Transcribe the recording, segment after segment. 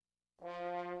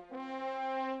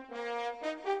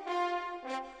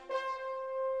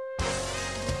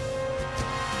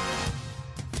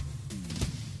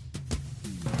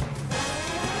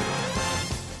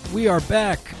We are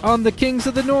back on the Kings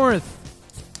of the North.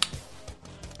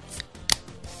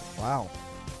 Wow.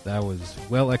 That was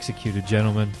well executed,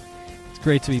 gentlemen. It's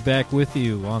great to be back with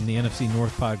you on the NFC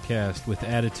North podcast with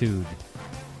Attitude,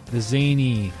 the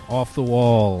zany,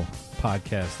 off-the-wall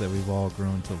podcast that we've all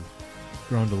grown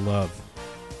to love.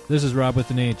 This is Rob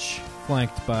with an H,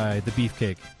 flanked by the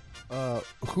Beefcake.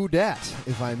 Who dat,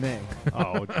 if I may?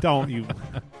 Oh, don't you.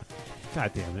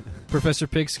 God damn it. Professor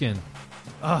Pigskin.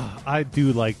 I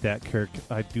do like that, Kirk.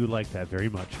 I do like that very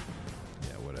much.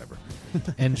 Yeah, whatever.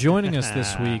 And joining us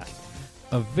this week,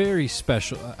 a very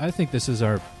special, I think this is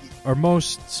our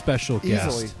most special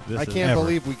guest. Easily. I can't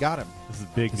believe we got him. This is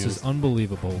big This news. is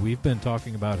unbelievable. We've been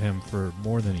talking about him for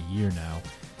more than a year now.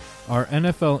 Our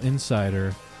NFL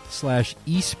insider /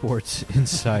 esports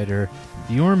insider,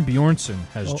 Bjorn Bjornsson,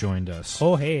 has joined us.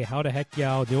 Oh, hey, how the heck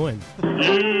y'all doing?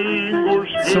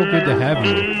 So good to have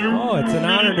you. Oh, it's an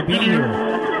honor to be here.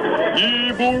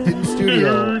 In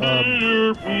studio.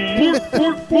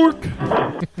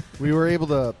 We were able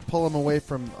to pull him away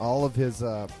from all of his,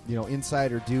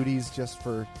 insider duties just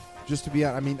to be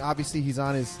on. I mean, obviously he's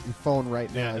on his phone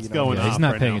right now. Yeah, it's going Yeah, off he's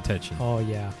not right paying now. attention. Oh,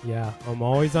 yeah. I'm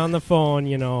always on the phone,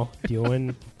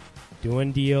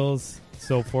 doing deals,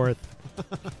 so forth.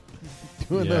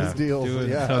 Doing Yeah, those deals. doing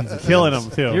Yeah. tons of Killing things.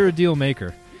 him, too. You're a deal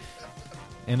maker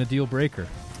and a deal breaker.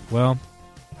 Well,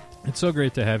 it's so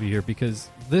great to have you here because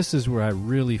this is where I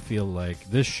really feel like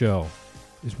this show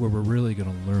is where we're really going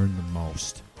to learn the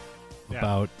most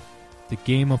about the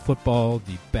game of football,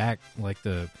 the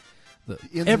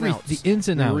ins and outs. the ins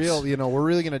and outs. We're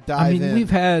really going to dive I mean, in.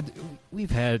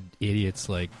 we've had idiots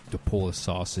like DePola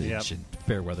Sausage Yep. and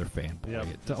Fairweather Fanboy.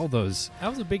 Yep. All those. I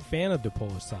was a big fan of the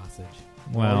Polish sausage.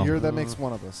 Well, that makes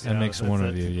one of us. that Yeah, makes that's one it.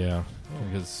 of you, yeah.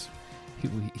 Because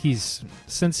he's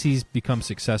since he's become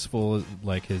successful,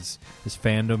 like his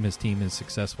fandom, his team is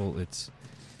successful.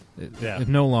 It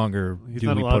no longer He's do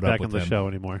not we allowed put up back on with the him. show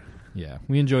anymore. Yeah,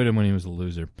 we enjoyed him when he was a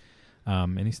loser,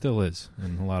 and he still is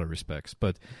in a lot of respects.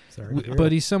 But Sorry to hear but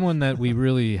it. he's someone that we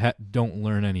really don't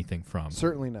learn anything from.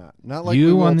 Certainly not. Not like You,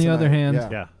 we will on the tonight. other hand? Yeah.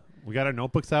 Yeah. We got our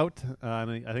notebooks out,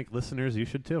 and I think listeners, you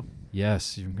should too.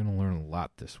 Yes, you're going to learn a lot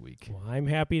this week. Well, I'm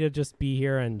happy to just be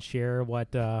here and share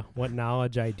what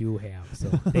knowledge I do have. So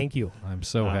thank you. I'm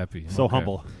so happy. So Okay.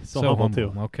 humble. So humble,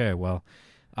 too. Okay, well,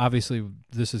 obviously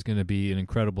this is going to be an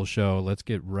incredible show. Let's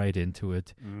get right into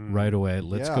it right away.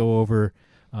 Let's Yeah. go over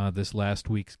this last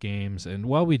week's games. And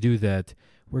while we do that,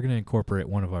 we're going to incorporate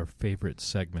one of our favorite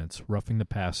segments, Roughing the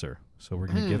Passer. So we're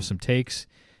going to give some takes,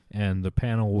 and the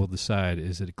panel will decide,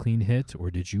 is it a clean hit or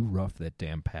did you rough that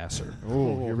damn passer?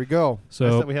 Oh, here we go.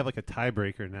 So So, we have like a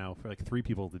tiebreaker now for like 3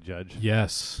 people to judge.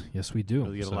 yes, we do.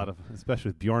 We get So- a lot of, especially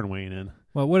with Bjorn weighing in.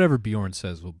 well, whatever Bjorn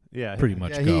says will Yeah, pretty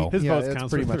much Yeah, go. His votes that's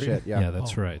counts pretty for much 3. it. Yeah.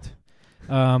 That's Oh.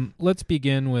 right. Let's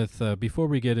begin with, before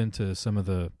we get into some of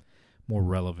the more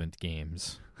relevant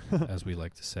games, as we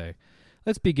like to say,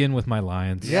 let's begin with my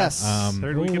Lions. Yes.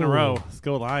 Third week in a Ooh. row. Let's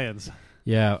go Lions.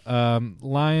 Yeah,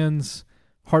 Lions,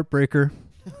 heartbreaker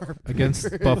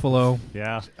against Buffalo.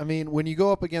 Yeah. I mean, when you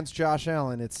go up against Josh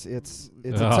Allen, it's a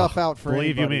Ugh. tough out for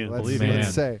Believe you anybody. me. Let's, Believe you let's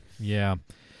me. say. Yeah,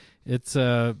 it's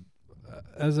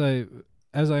as I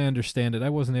understand it, I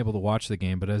wasn't able to watch the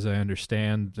game, but as I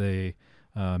understand, they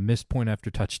missed point after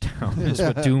touchdown is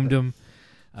what doomed them.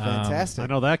 Fantastic. I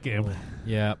know that game.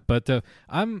 Yeah, but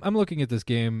I'm looking at this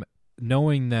game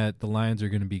knowing that the Lions are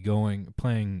going to be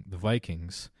playing the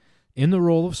Vikings in the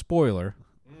role of spoiler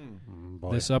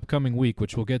Boy. this upcoming week,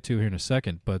 which we'll get to here in a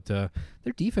second. But their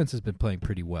defense has been playing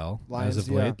pretty well Lions, as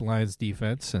of late. Lions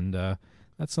defense, and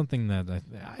that's something that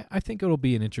I think it'll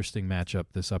be an interesting matchup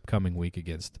this upcoming week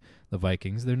against the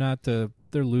Vikings. They're not they're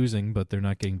losing, but they're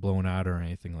not getting blown out or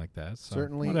anything like that. So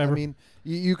Certainly, whatever. I mean,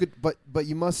 you could, but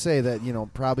you must say that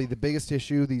probably the biggest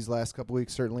issue these last couple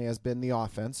weeks certainly has been the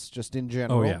offense, just in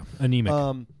general. oh yeah,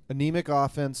 anemic. Anemic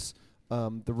offense.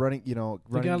 The running,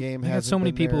 running game They got has so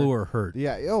many people who are hurt.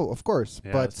 Yeah. Oh, of course.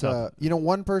 Yeah, but it's tough.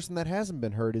 one person that hasn't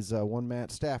been hurt is one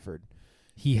Matt Stafford.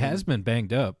 He has been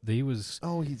banged up. He was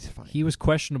Oh, he's fine. he was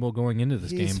questionable going into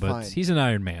this He's game, but fine. he's an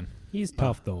Iron Man. He's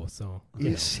tough, though, so.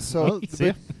 So Well,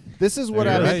 see? this is what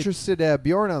You're I'm right. interested to have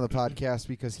Bjorn on the podcast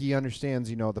because he understands,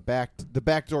 the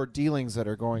backdoor dealings that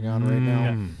are going on right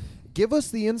now. Mm. Give us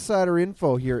the insider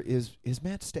info here. Is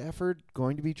Matt Stafford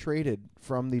going to be traded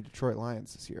from the Detroit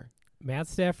Lions this year? Matt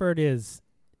Stafford is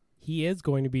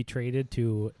going to be traded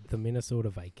to the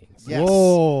Minnesota Vikings. Yes.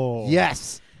 Whoa.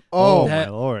 Yes. Oh, Oh, my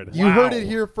Lord. you heard it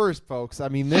here first, folks. I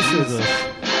mean, this is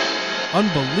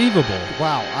Unbelievable.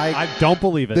 wow. I don't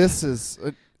believe it. This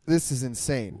is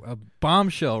insane. A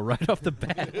bombshell right off the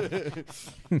bat.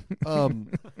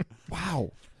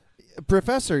 Wow.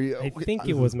 Professor. I think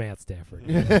it was Matt Stafford.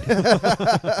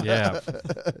 Yeah.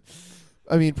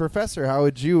 I mean, Professor, how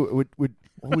would you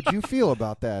feel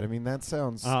about that? I mean, that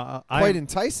sounds quite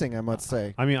enticing, I must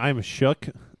say. I mean, I'm shook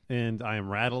and I am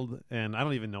rattled, and I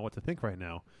don't even know what to think right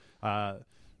now.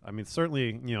 I mean,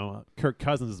 certainly, Kirk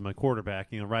Cousins is my quarterback,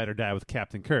 ride or die with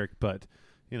Captain Kirk, but,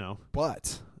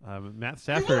 Matt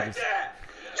Stafford is...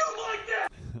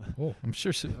 Oh, I'm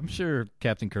sure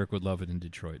Captain Kirk would love it in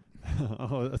Detroit.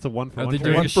 Oh, that's a one-for-one. Are they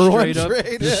trade. doing a straight up?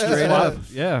 trade. Just straight up.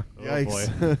 Yeah. Oh,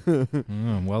 Yikes.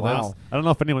 boy. Well, Wow. I don't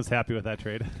know if anyone's happy with that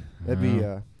trade. That'd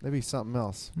be something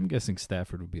else. I'm guessing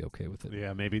Stafford would be okay with it.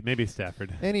 Yeah, maybe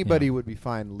Stafford. Anybody would be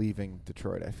fine leaving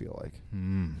Detroit, I feel like.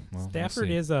 Well, Stafford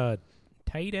we'll see. is a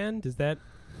tight end. Is that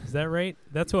right?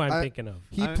 That's who I'm thinking of.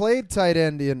 He played tight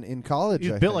end in college.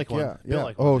 He's I built think. like one. Yeah, Built yeah.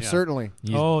 like Oh, one, yeah. certainly.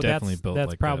 He's definitely built that's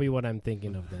like probably that. what I'm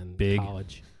thinking of then. Big.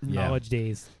 College Yeah. college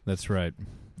days. That's right.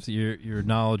 So your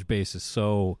knowledge base is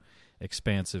so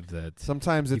expansive that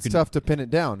Sometimes it's can- tough to pin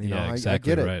it down. exactly I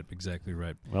get it. right. Exactly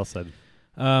right. Well said.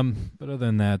 But other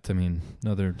than that, I mean,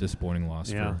 another disappointing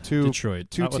loss Yeah. for Detroit.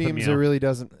 Two Not with a teams meow. that really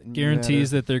doesn't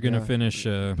Guarantees matter. that they're going to Yeah. finish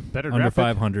Better under draft pick.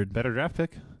 500. Better draft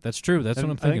pick. That's true. That's And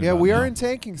what I'm I think- thinking. Yeah, about we are now. in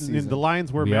tanking season. The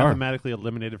Lions were We are. mathematically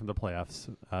eliminated from the playoffs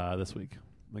this week.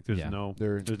 Like there's Yeah.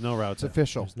 there's no route. It's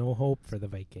official. There's no hope for the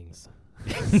Vikings.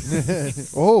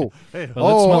 Oh, Hey,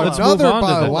 Well, let's move another on to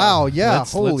bye. that. Wow, yeah,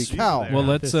 Let's- holy let's- cow. Yeah. Well,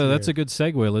 This that's year. a good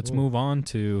segue. Let's Ooh. move on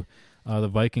to the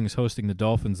Vikings hosting the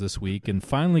Dolphins this week and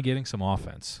finally getting some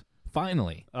offense.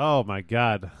 Finally. Oh my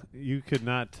God! You could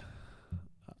not.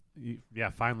 Yeah,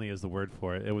 finally is the word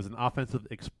for it. It was an offensive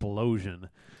explosion,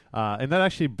 and that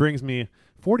actually brings me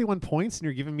 41 points. And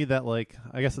you're giving me that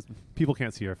I guess people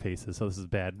can't see our faces, so this is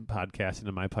bad podcasting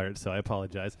on my part. So I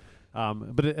apologize. But an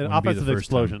Wouldn't be the offensive first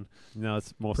explosion. No,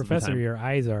 it's most Professor, of the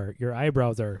time. your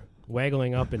eyebrows are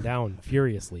waggling up and down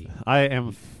furiously. I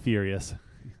am furious.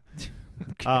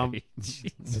 Okay.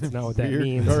 That's not what that Weird.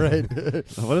 means. All right.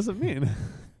 What does it mean?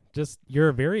 Just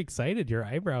you're very excited. Your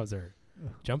eyebrows are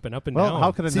jumping up and Well, down.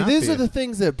 how could it See, not these be? are the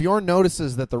things that Bjorn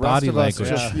notices that the rest Body of us language.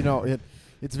 just,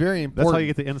 it's very important. That's how you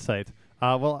get the insight.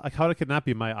 Well, how it could not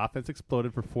be. My offense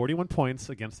exploded for 41 points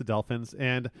against the Dolphins,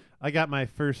 and I got my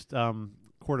first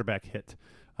quarterback hit.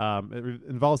 It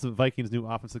involves the Vikings' new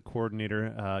offensive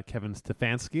coordinator, Kevin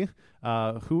Stefanski,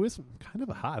 who is kind of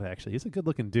a hot, actually. He's a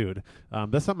good-looking dude.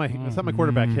 That's not my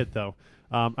quarterback hit, though.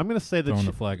 I'm going to say that Throwing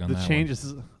the flag on the that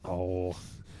changes. Oh,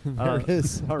 There it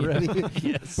is already.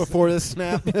 Yes. Before the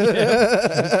snap.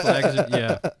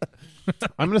 Yeah.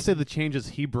 I'm going to say the changes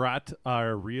he brought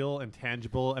are real and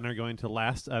tangible and are going to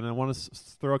last. And I want to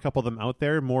throw a couple of them out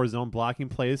there. More zone blocking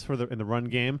plays in the run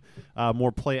game.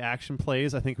 More play action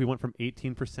plays. I think we went from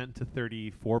 18% to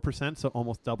 34%, so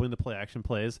almost doubling the play action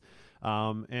plays.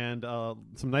 And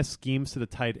some nice schemes to the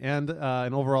tight end,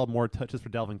 and overall more touches for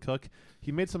Dalvin Cook.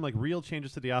 He made some real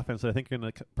changes to the offense that I think are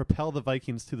going to propel the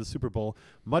Vikings to the Super Bowl,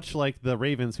 much like the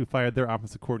Ravens, who fired their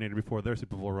offensive coordinator before their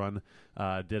Super Bowl run,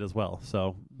 did as well.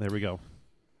 So there we go.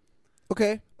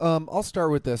 Okay, I'll start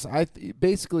with this.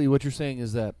 Basically what you're saying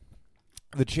is that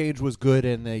the change was good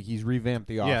and he's revamped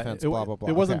the offense. Blah blah blah.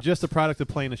 It wasn't Okay. just a product of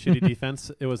playing a shitty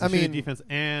defense. It was a I shitty mean, defense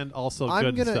and also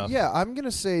I'm good stuff. I'm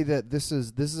gonna say that this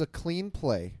is a clean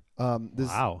play. This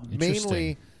Wow.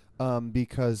 mainly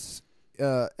because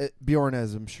Bjorn,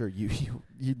 as I'm sure you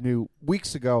knew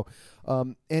weeks ago,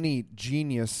 any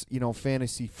genius,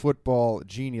 fantasy football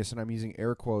genius, and I'm using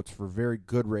air quotes for very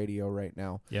good radio right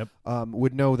now. Yep.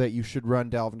 Would know that you should run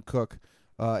Dalvin Cook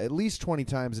at least 20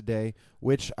 times a day,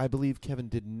 which I believe Kevin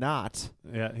did not.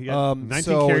 Yeah, he got 19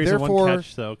 so carries and therefore- one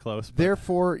catch, so close. But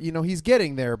Therefore, he's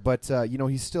getting there, but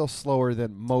he's still slower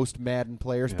than most Madden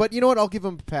players. Yeah. But you know what? I'll give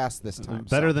him a pass this time.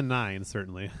 better so. than 9,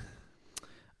 certainly.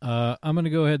 I'm going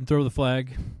to go ahead and throw the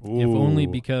flag, if only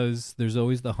Ooh. because there's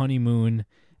always the honeymoon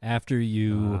after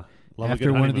you Love a after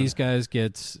good one of honeymoon. these guys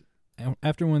gets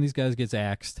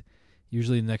axed.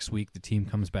 Usually the next week the team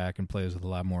comes back and plays with a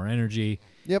lot more energy.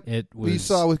 Yep. It was We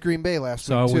saw with Green Bay last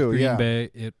saw week with too. Green yeah. Bay.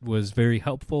 It was very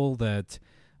helpful that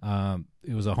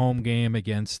it was a home game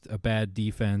against a bad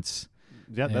defense.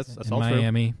 Yeah, that's in all true.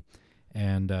 Miami,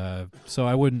 and so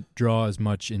I wouldn't draw as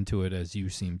much into it as you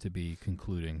seem to be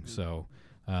concluding. So.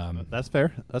 That's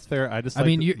fair. That's fair. I just. I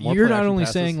mean, more you're play not action only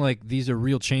passes. saying these are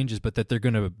real changes, but that they're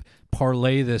going to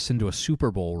parlay this into a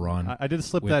Super Bowl run. I did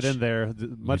slip that which in there,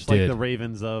 much like did. the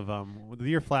Ravens of the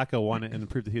year Flacco won it and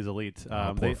proved that he was elite.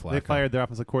 Poor They Flacco. fired their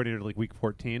offensive coordinator week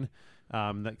 14.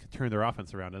 That could turn their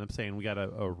offense around, and I'm saying we got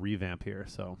a revamp here.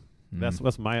 So that's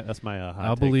my hot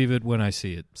I'll take. believe it when I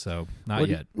see it. So not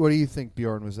yet. What do you think,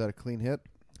 Bjorn? Was that a clean hit?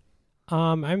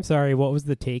 I'm sorry. What was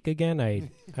the take again?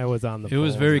 I was on the. It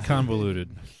was phone. very convoluted.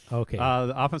 Okay.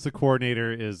 The offensive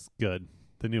coordinator is good.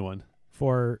 The new one.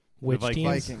 For which Vikings.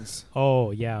 teams? Vikings.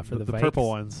 Oh yeah, for the the Vikes. purple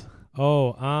ones.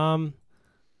 Oh,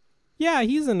 yeah,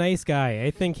 he's a nice guy.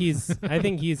 I think he's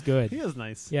good. He is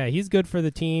nice. Yeah, he's good for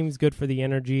the team. He's good for the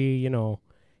energy.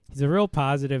 He's a real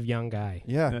positive young guy.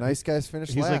 Yeah, Yeah. nice guys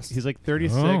finished He's last. he's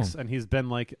 36 and he's been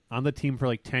on the team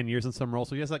for 10 years in some role.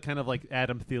 So he has that kind of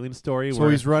Adam Thielen story. so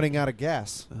where he's running out of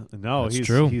gas. no, That's he's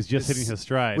true. He's just hitting his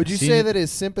stride. Would you Seen say it- that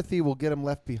his sympathy will get him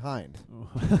left behind?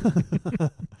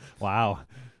 Wow.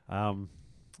 Yeah,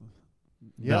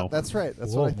 no. that's right.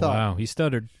 That's Whoa. what I thought. Wow, he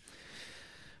stuttered.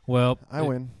 Well, I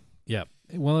win. Yeah.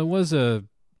 Well, it was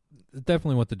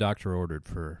definitely what the doctor ordered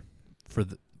for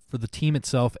the team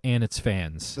itself and its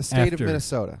fans. The state of after-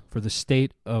 Minnesota. For the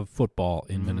state of football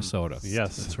in Minnesota.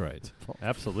 Yes. That's right.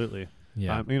 Absolutely.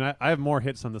 Yeah. I mean, I have more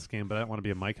hits on this game, but I don't want to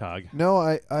be a Mike Hog. No,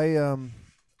 I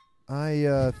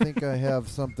think I have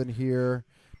something here.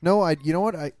 No, you know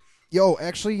what?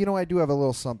 Actually, I do have a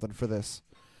little something for this.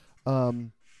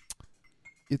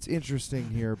 It's interesting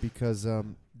here because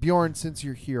Bjorn, since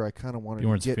you're here, I kind of wanted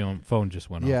Bjorn's to get. phone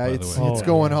just went Yeah, off, by it's the way. it's Oh,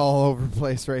 going yeah. all over the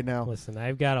place right now. Listen,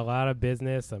 I've got a lot of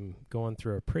business. I'm going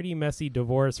through a pretty messy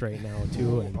divorce right now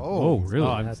too. And Oh, really?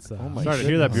 Oh, I'm that's oh my sorry to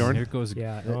hear that, goodness. Bjorn. Here it goes.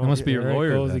 yeah. That must be your there it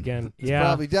lawyer goes then. again. It's Yeah,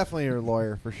 probably definitely your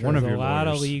lawyer for sure. One of there's your a lot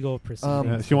of lawyers. legal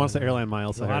proceedings. She wants the going on. airline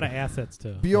miles. There's a I lot heard. of assets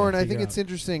to Bjorn, I figure think it's out.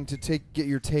 interesting to get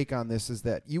your take on this. Is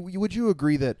that would you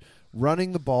agree that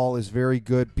running the ball is very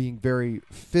good, being very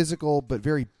physical but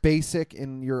very basic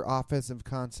in your offensive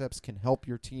concepts can help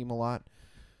your team a lot?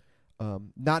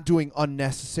 Not doing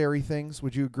unnecessary things.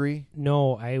 Would you agree?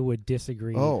 No, I would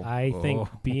disagree. Oh. I think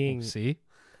See?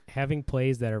 having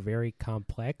plays that are very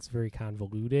complex, very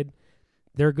convoluted,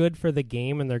 they're good for the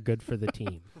game and they're good for the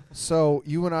team. So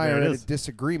you and I There are it in a is.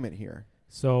 disagreement here.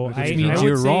 So Which I, means I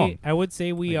you're would say wrong. I would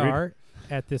say we Agreed. are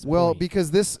at this Well, point.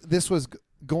 because this was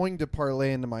going to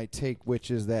parlay into my take,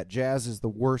 which is that jazz is the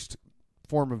worst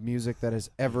form of music that has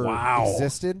ever Wow.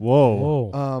 existed. Whoa.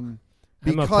 Whoa. I'm a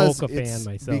Because polka it's, fan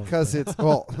myself, Because but- it's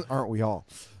well, aren't we all?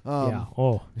 Yeah.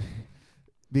 Oh.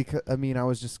 Because I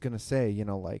was just gonna say,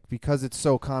 because it's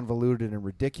so convoluted and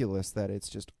ridiculous that it's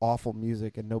just awful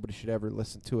music and nobody should ever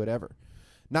listen to it ever.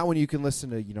 Not when you can listen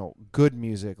to good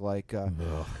music like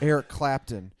Eric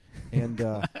Clapton and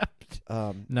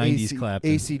 90s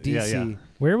Clapton. AC/DC. Yeah, yeah.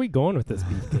 Where are we going with this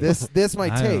beef? This my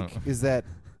I take don't- is that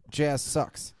jazz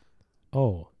sucks.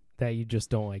 Oh, that you just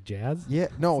don't like jazz? Yeah,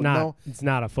 no, It's not, no. It's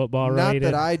not a football Not related.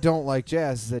 that I don't like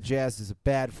jazz, is that jazz is a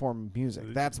bad form of music.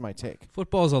 That's my take.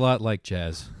 Football's a lot like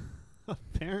jazz.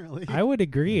 Apparently. I would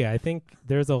agree. I think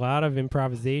there's a lot of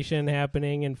improvisation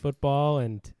happening in football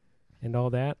and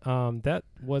all that. That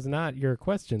was not your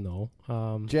question though.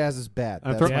 Jazz is bad.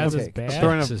 I'm That's throwing- my Jazz is take. bad.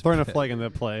 Jazz is throwing a bad. flag in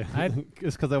that play.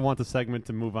 Just because I want the segment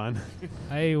to move on.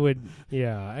 I would.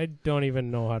 Yeah, I don't even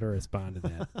know how to respond to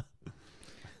that.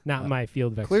 Not my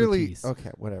field of Clearly, expertise.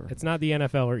 okay, whatever. It's not the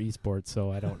NFL or esports,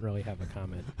 so I don't really have a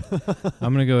comment.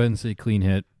 I'm going to go ahead and say clean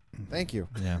hit. Thank you.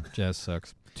 Yeah, jazz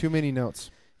sucks. Too many notes.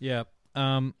 Yeah.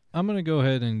 I'm going to go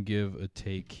ahead and give a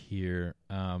take here.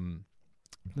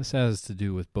 This has to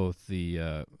do with both the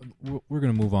we're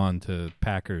going to move on to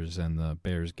Packers and the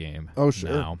Bears game. Oh,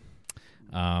 sure.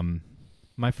 Now.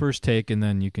 My first take, and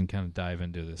then you can kind of dive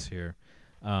into this here.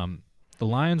 The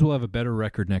Lions will have a better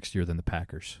record next year than the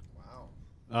Packers.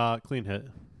 Clean hit.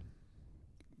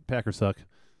 Packers suck.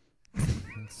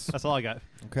 That's all I got.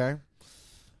 Okay.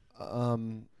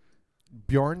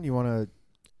 Bjorn, you want to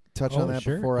touch on that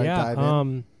sure. before I yeah, dive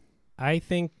in? I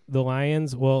think the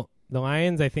Lions.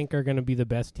 I think are going to be the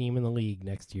best team in the league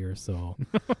next year. So,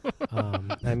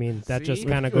 that just See?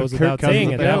 kind of With goes Kirk without Cousins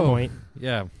saying at that available. point.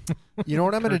 Yeah. You know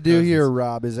what I'm going to Kirk do here, Cousins.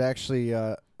 Rob, is actually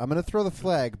I'm going to throw the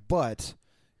flag, but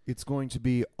it's going to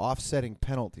be offsetting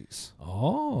penalties.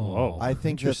 Oh. I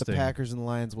think that the interesting. Packers and the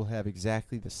Lions will have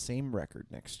exactly the same record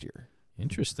next year.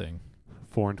 Interesting.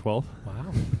 4-12.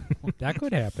 Wow, that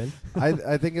could happen.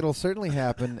 I think it'll certainly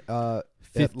happen.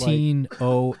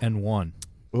 15-0-1.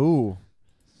 Ooh.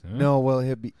 No, well,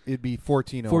 it'd be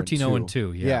 14-0.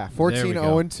 14-0-2, yeah. Yeah, There we go.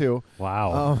 14-0-2.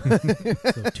 Wow.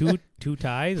 So two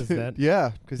ties. Is that?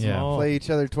 Yeah, because Yeah. you play each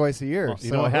other twice a year. Well,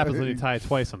 you know what happens when you tie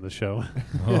twice on the show.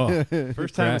 Oh.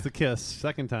 First time is the kiss.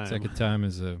 Second time. Second time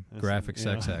is a That's- graphic yeah.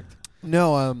 sex act.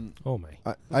 No, Oh my.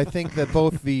 I think that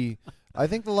I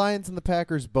think the Lions and the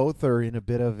Packers both are in a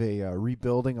bit of a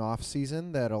rebuilding off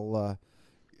season that'll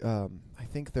I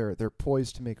think they're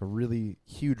poised to make a really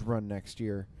huge run next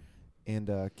year and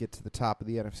get to the top of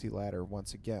the NFC ladder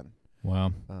once again.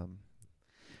 Wow.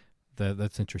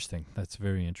 That's interesting. That's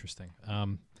very interesting.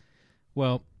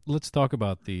 Well, let's talk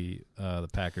about the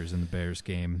Packers and the Bears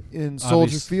game in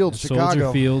Soldier Field, Chicago.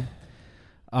 Soldier Field.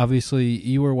 Obviously,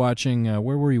 you were watching.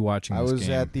 Where were you watching? I this was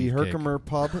game, at the Beefcake? Herkimer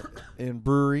Pub and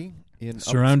Brewery in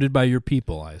Surrounded by your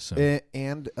people, I assume.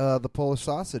 and the Polish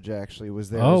Sausage actually was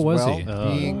there. Oh, as was well,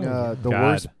 he? being the God.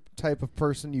 worst type of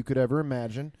person you could ever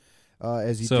imagine,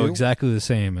 as you So do. exactly the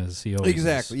same as he always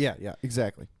Exactly. is. Yeah,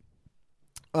 exactly.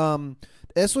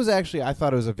 This was actually, I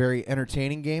thought it was a very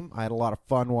entertaining game. I had a lot of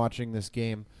fun watching this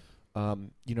game.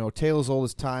 Tale as old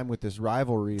as time with this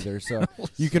rivalry. There's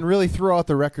you can really throw out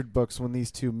the record books when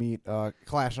these two meet,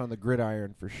 clash on the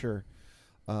gridiron for sure.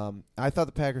 I thought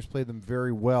the Packers played them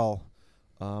very well,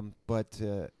 but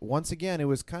once again, it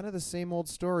was kind of the same old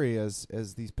story as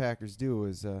these Packers do.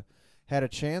 Is had a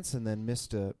chance and then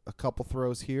missed a couple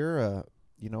throws here, a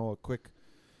quick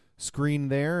screen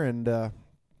there, and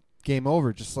game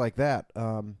over just like that.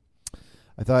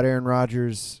 I thought Aaron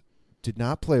Rodgers did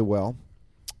not play well.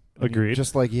 Agreed.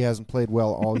 Just like he hasn't played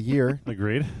well all year.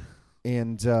 Agreed.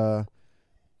 And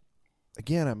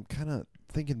again, I'm kind of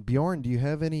thinking, Bjorn, do you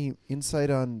have any insight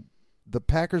on the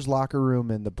Packers locker room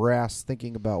and the brass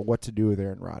thinking about what to do with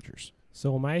Aaron Rodgers?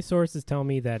 So my sources tell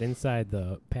me that inside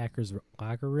the Packers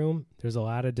locker room, there's a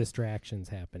lot of distractions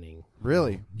happening.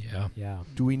 Really? Yeah. Yeah.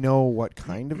 Do we know what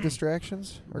kind of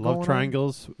distractions are going Love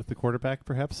triangles with the quarterback,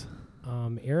 perhaps.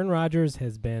 Aaron Rodgers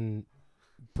has been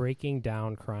breaking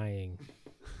down crying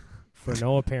for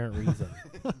no apparent reason.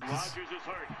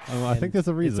 I think there's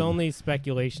a reason. It's only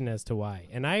speculation as to why.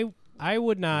 And I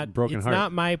would not, Broken it's heart.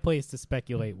 not my place to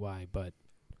speculate why, but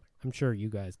I'm sure you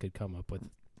guys could come up with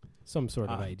some sort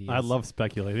of ideas. I love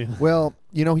speculating. on? Well,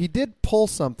 he did pull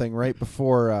something right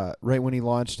before, right when he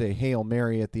launched a Hail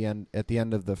Mary at the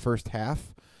end of the first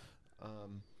half.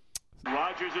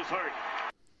 Rodgers is hurt.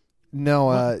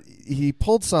 No, he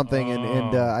pulled something,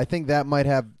 and I think that might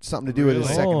have something to do with his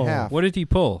Really? second Oh. half. What did he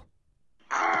pull?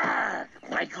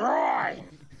 My groin.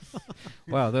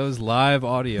 Wow, that was live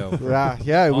audio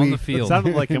Yeah, on we the field.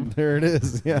 Sounded like him. there it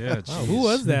is. Yeah. Yeah, Oh, who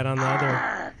was that on the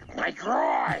other? My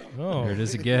groin. Oh, There it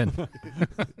is again.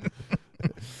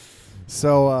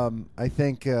 So I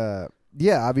think,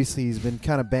 obviously he's been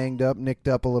kind of banged up, nicked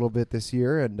up a little bit this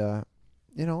year, and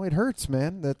it hurts,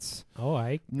 man. That's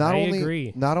I only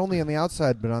agree. not only on the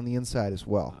outside but on the inside as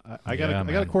well. I got Yeah, a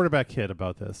man. quarterback hit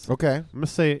about this. Okay, I'm gonna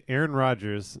say Aaron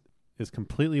Rodgers is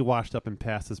completely washed up and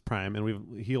past his prime,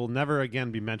 and he'll never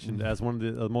again be mentioned as one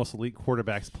of the most elite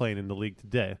quarterbacks playing in the league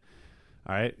today.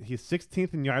 All right, he's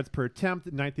 16th in yards per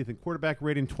attempt, 19th in quarterback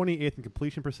rating, 28th in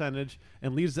completion percentage,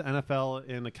 and leads the NFL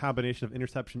in a combination of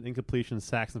interception, incompletion,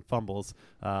 sacks, and fumbles.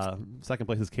 Second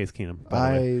place is Case Keenum.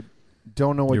 By the way. I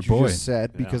don't know what Your you boy. just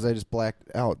said because I just blacked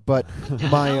out. But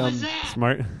my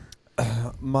Smart.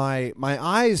 my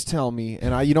eyes tell me,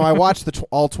 and I watched the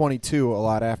all 22 a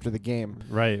lot after the game.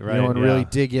 Right. And yeah. really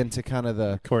dig into kind of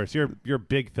the Of course, you're a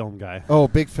big film guy.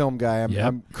 big film guy. I'm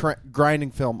Yep. grinding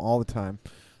film all the time.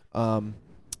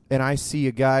 And I see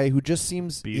a guy who just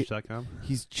seems Beach.com.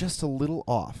 he's just a little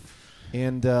off.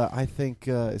 And I think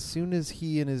as soon as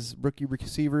he and his rookie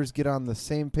receivers get on the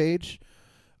same page,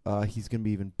 he's going to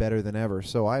be even better than ever.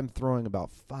 So I'm throwing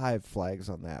about 5 flags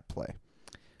on that play.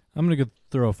 I'm going to go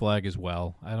throw a flag as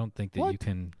well. I don't think that What? you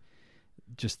can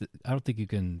I don't think you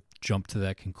can jump to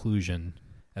that conclusion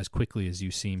as quickly as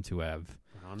you seem to have.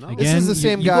 I don't know. Again, This is the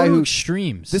same you guy go to who-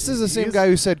 extremes. This is the same is- guy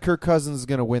who said Kirk Cousins is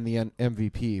going to win the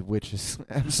MVP, which is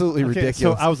absolutely Okay,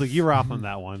 ridiculous. So I was a year off on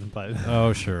that one, but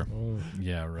Oh, sure. Oh,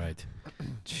 Yeah, right.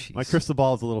 Jeez. my crystal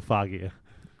ball is a little foggy.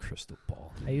 crystal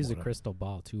ball. I use a What crystal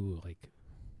ball too, like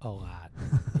a lot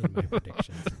in my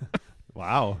predictions.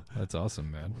 Wow, That's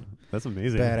awesome, man. that's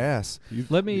amazing. Badass.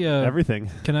 Let me. Everything.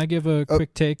 Can I give a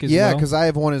quick take as Yeah, well? because I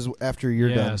have one after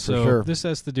you're done, for so sure. this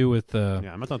has to do with. Yeah,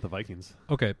 I'm not done with the Vikings.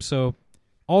 Okay, so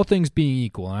all things being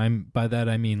equal, by that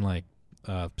I mean like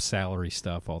salary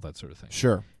stuff, all that sort of thing.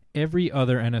 Sure. Every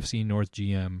other NFC North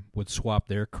GM would swap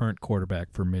their current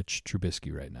quarterback for Mitch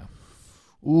Trubisky right now.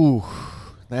 Ooh,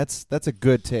 that's a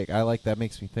good take. I like that.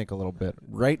 Makes me think a little bit.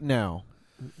 Right now,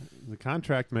 The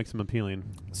contract makes him appealing.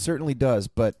 certainly does,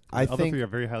 but I The other think three are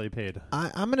very highly paid.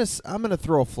 I'm gonna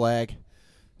throw a flag,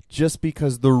 just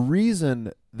because the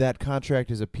reason that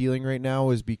contract is appealing right now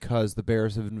is because the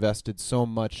Bears have invested so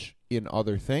much in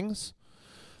other things.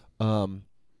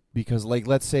 Because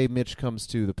let's say Mitch comes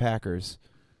to the Packers,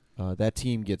 that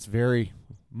team gets very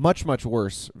much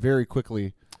worse very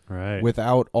quickly. Right.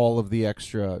 Without all of the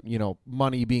extra,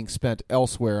 money being spent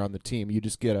elsewhere on the team. You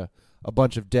just get a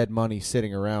bunch of dead money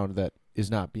sitting around that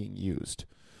is not being used.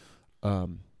 So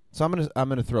I'm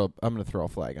gonna throw a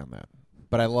flag on that.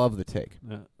 but I love the take.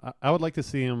 I would like to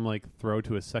see him like throw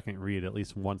to a second read at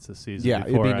least once this season. Yeah, it'd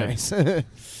before be I- nice.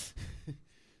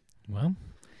 Well,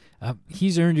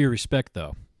 he's earned your respect,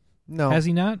 though. No, Has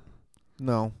he not?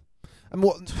 no.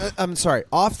 I'm sorry.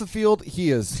 Off the field,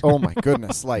 he is. Oh my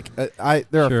goodness! Like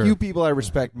there are Sure. a few people I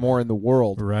respect more in the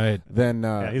world Right. than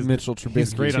he's- Mitchell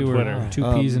he's Trubisky. great on Two, Twitter.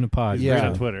 two peas in a pod. yeah. Great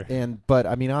on Twitter. But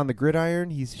I mean, on the gridiron,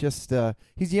 he's just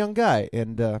he's a young guy,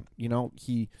 and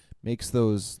he makes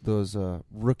those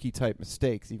rookie type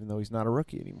mistakes, even though he's not a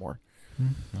rookie anymore.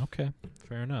 Okay,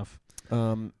 fair enough.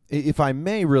 If I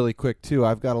may, really quick too,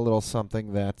 I've got a little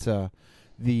something that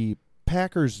the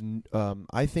Packers.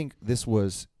 I think this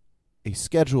was a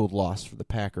scheduled loss for the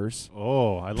Packers.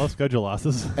 Oh, I love schedule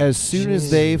losses. As soon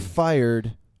as they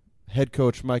fired head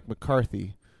coach Mike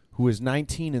McCarthy, who is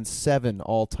 19-7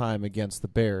 all time against the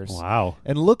Bears. Wow.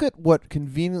 And look at what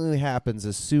conveniently happens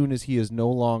as soon as he is no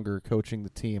longer coaching the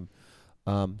team.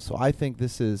 So I think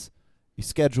this is a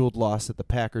scheduled loss that the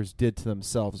Packers did to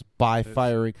themselves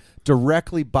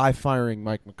directly by firing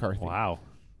Mike McCarthy. Wow.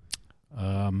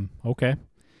 Okay.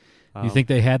 You think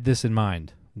they had this in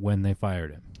mind when they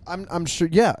fired him? I'm sure.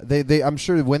 Yeah, I'm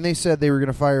sure when they said they were going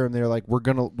to fire him, they're like,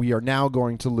 we are now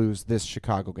going to lose this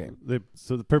Chicago game.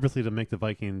 So purposely to make the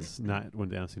Vikings not win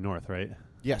the NFC North, right?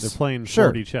 Yes, They're playing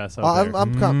sure. 4D chess out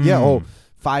there. Yeah. Oh,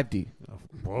 5D.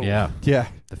 Whoa. Yeah, Yeah.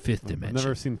 the fifth I've dimension.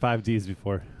 never seen 5Ds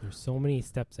before. There's so many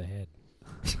steps ahead.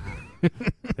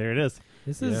 There it is.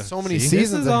 This is Yeah. So many See?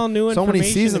 seasons. This is all new so information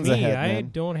many seasons to me. ahead, I man.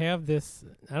 don't have this.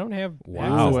 I don't have. Wow.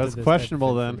 access Ooh, to that's this type of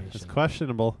questionable then. It's information.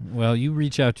 questionable. Well, you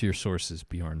reach out to your sources,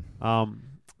 Bjorn.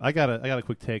 I got a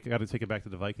quick take. I got to take it back to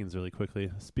the Vikings really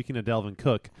quickly. Speaking of Dalvin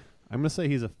Cook, I'm going to say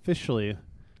he's officially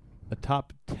a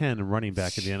top 10 running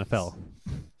back in the NFL.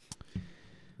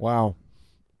 Wow.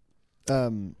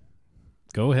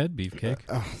 Go ahead, Beefcake.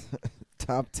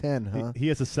 Top 10, huh? He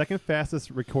has the second fastest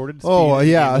recorded speed. Oh, in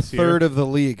the yeah, game a this year. third of the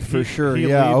league for sure. He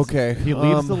Yeah, leads- okay. He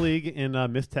leads the league in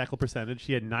missed tackle percentage.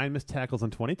 He had 9 missed tackles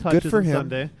on 20 touches Good for on him.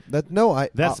 Sunday.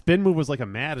 That Spin move was like a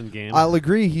Madden game. I'll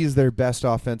agree. He's their best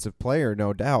offensive player,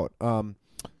 no doubt.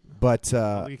 But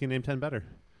I think you can name 10 better.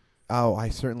 I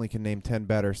certainly can name 10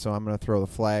 better. So I'm going to throw the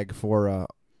flag for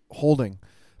holding,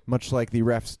 much like the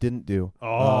refs didn't do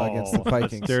against the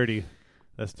Vikings. That's dirty.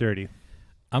 That's dirty.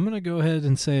 I'm gonna go ahead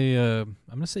and say I'm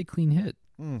gonna say clean hit.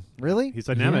 Really? He's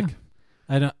dynamic.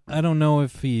 Yeah. I don't know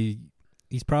if he's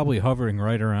probably hovering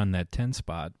right around that 10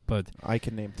 spot, but I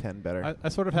can name 10 better. I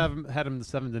sort of had him in the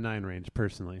 7 to 9 range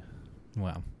personally.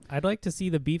 wow. I'd like to see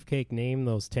the Beefcake name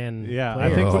those 10. Yeah,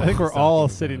 players I think we're he's all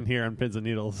talking sitting about. here on pins and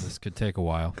needles. This could take a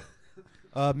while.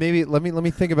 Maybe let me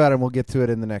think about it, and we'll get to it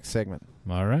in the next segment.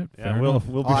 All right. Yeah, fair we'll enough.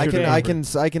 be I sure can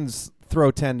to I can throw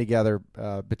 10 together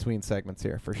between segments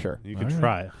here for sure. You can All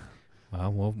right. try.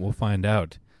 Well, we'll find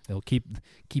out. They'll keep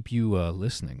you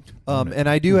listening. And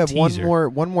I do have Teaser.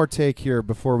 one more take here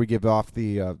before we give off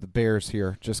the Bears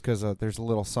here, just because there's a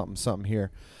little something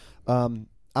here.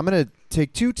 I'm going to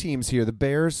take two teams here. The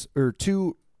Bears or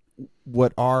two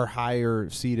what are higher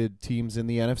seeded teams in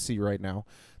the NFC right now,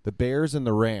 the Bears and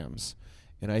the Rams,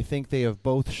 and I think they have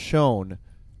both shown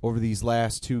over these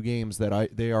last two games that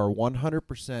they are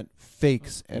 100%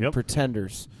 fakes and Yep.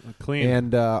 pretenders, Clean.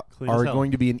 and Clean as are hell.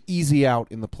 going to be an easy out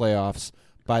in the playoffs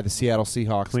by the Seattle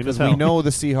Seahawks, Clean as because we hell. know the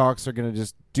Seahawks are going to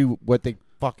just do what they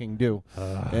fucking do.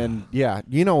 And yeah,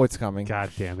 you know what's coming.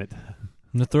 God damn it.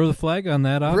 I'm gonna throw the flag on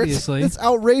that. Obviously, It's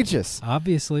outrageous.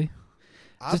 obviously,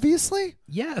 Obviously,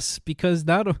 yes.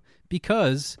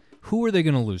 Because who are they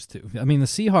going to lose to? I mean, the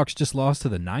Seahawks just lost to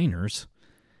the Niners,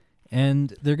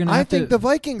 and they're going to. I think the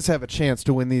Vikings have a chance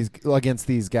to win these against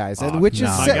these guys, and Oh, which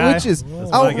no. is My guy. which is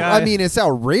That's my guy. I mean, it's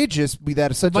outrageous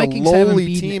that such Vikings a haven't lowly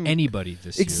beaten team. anybody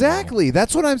this year. Exactly,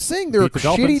 that's what I'm saying. They're a Beat the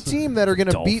shitty Dolphins. team that are going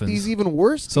to beat Dolphins. these even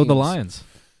worse. So the teams. Lions.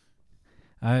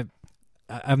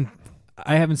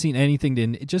 I haven't seen anything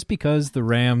to just because the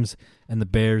Rams and the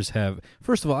Bears have.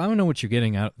 First of all, I don't know what you're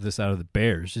getting out of the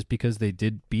Bears. Just because they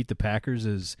did beat the Packers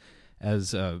as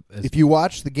If you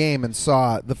watched the game and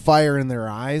saw the fire in their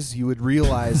eyes, you would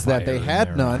realize that they fire in had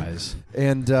their none. eyes.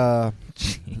 And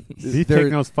He they're-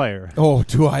 knows fire. oh,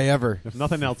 do I ever? If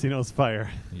nothing else, he knows fire.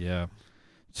 Yeah.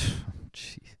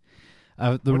 Jeez. The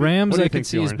What do you- Rams what do you I can think,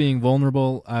 see as Bjorn? being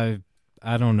vulnerable. I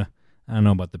don't know. I don't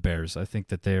know about the Bears. I think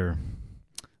that they're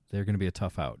going to be a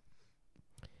tough out.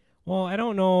 Well, I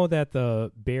don't know that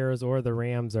the Bears or the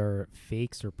Rams are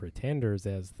fakes or pretenders,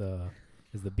 as the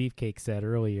Beefcake said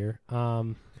earlier.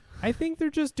 I think they're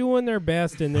just doing their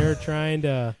best, and they're trying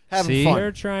to Having fun.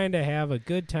 They're trying to have a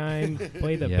good time,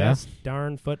 play the Yeah. best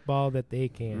darn football that they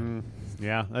can.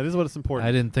 Yeah, that is what it's important.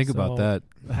 I didn't think about So, that.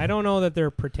 I don't know that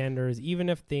they're pretenders, even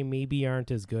if they maybe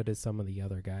aren't as good as some of the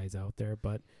other guys out there.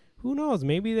 But who knows?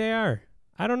 Maybe they are.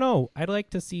 I don't know. I'd like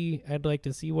to see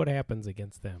what happens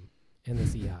against them and the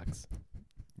Seahawks.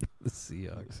 The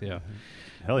Seahawks, yeah.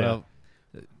 Hell yeah. Well,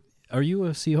 are you a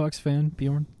Seahawks fan,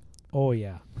 Bjorn? Oh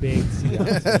yeah, big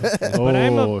Seahawks. fan. Oh, But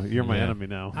I'm you're my Yeah. enemy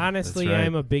now. honestly, That's right.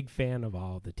 I'm a big fan of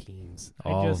all the teams.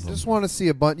 All of them. Just want to see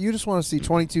You just want to see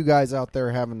 22 guys out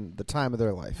there having the time of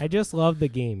their life. I just love the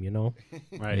game, you know.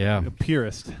 Right. Yeah. The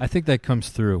purist. I think that comes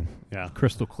through Yeah.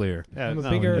 crystal clear. Yeah. I'm a no,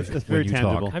 bigger- it's very when you talk.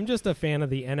 tangible. I'm just a fan of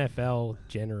the NFL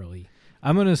generally.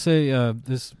 I'm going to say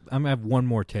this. I'm going to have one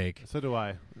more take. So do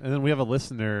I. And then we have a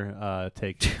listener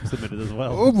take submitted as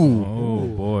well. Oh,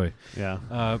 boy.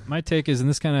 Yeah. My take is, and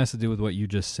this kind of has to do with what you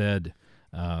just said,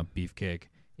 Beefcake.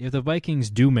 If the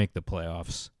Vikings do make the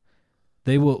playoffs,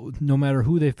 they will, no matter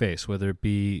who they face, whether it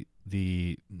be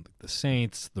the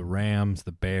Saints, the Rams,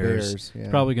 the Bears, yeah.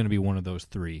 it's probably going to be one of those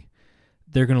three.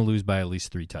 They're going to lose by at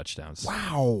least 3 touchdowns.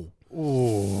 Wow.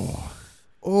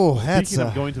 Oh, that's Speaking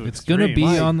of going to It's going to be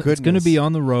My on. It's going to be goodness.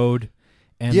 on the road,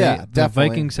 and Yeah, the definitely.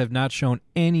 Vikings have not shown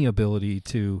any ability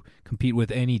to compete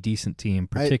with any decent team,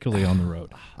 particularly on the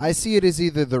road. I see it as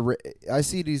either the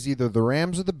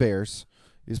Rams or the Bears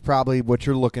is probably what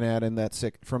you're looking at in that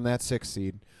from that 6th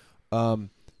seed.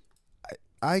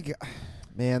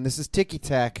 Man, this is ticky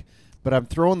tack, but I'm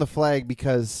throwing the flag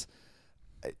because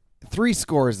 3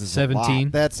 scores is 17? A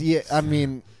lot. That's I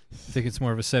mean, I think it's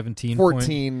more of a 17 point.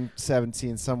 14,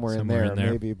 17, somewhere in Somewhere there, in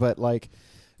there. maybe. But like,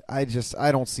 I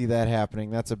don't see that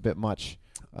happening. That's a bit much.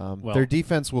 Well- Their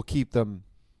defense will keep them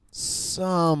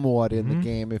somewhat in Mhm. the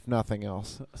game, if nothing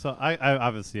else. So I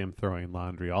obviously am throwing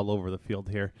laundry all over the field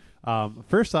here.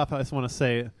 First off, I just want to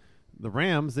say the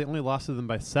Rams, they only lost to them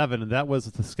by 7, and that was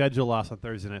the schedule loss on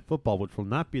Thursday Night Football, which will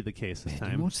not be the case this Man,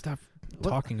 time. you won't stop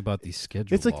talking about these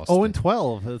schedules. It's like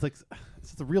 0-12. It's like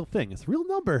it's a real thing. It's a real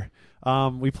number.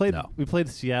 We played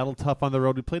Seattle tough on the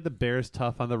road. We played the Bears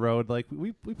tough on the road. Like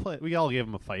we all gave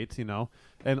them a fight, you know.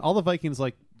 And all the Vikings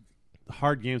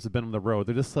hard games have been on the road.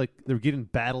 They're just they're getting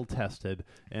battle tested,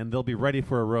 and they'll be ready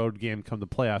for a road game come the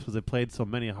playoffs because they played so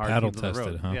many hard Battle games on the road.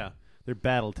 tested, huh? Yeah, they're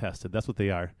battle tested. That's what they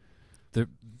are.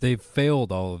 They've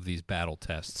failed all of these battle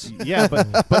tests. Yeah,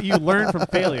 but you learn from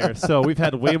failure. So we've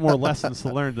had way more lessons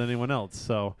to learn than anyone else.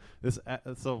 So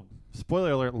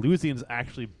spoiler alert: losing is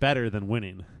actually better than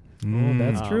winning. Oh,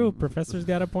 that's Um, true. Professor's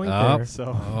got a point Oh. there. So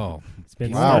Oh, He's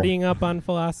been Wow. studying up on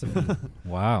philosophy.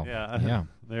 wow. yeah,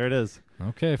 there it is.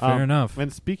 Okay, fair enough.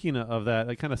 And speaking of that,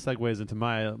 it kind of segues into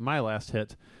my last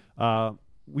hit.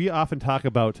 We often talk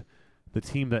about the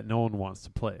team that no one wants to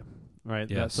play, right?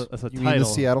 Yes. That's a You title. mean the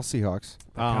Seattle Seahawks?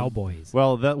 The Cowboys.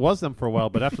 Well, that was them for a while,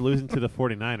 but after losing to the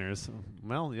 49ers,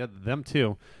 well, yeah, them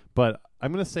too. But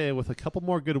I'm going to say with a couple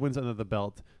more good wins under the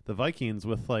belt, the Vikings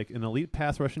with an elite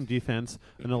pass rushing defense,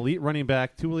 an elite running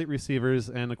back, 2 elite receivers,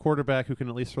 and a quarterback who can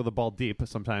at least throw the ball deep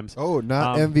sometimes. Oh,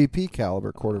 not MVP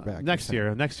caliber quarterback. Next year.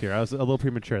 I was a little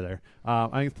premature there.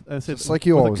 I said Just like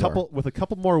you with always a couple are. with a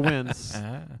couple more wins.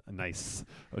 Nice.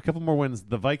 A couple more wins.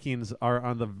 The Vikings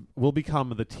will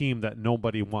become the team that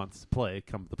nobody wants to play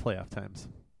come the playoff times.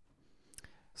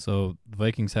 So the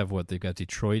Vikings have what? They've got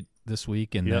Detroit this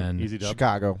week, and Yep, then easy dub.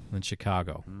 Chicago.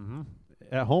 Chicago. Mm-hmm.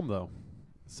 At home though,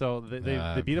 so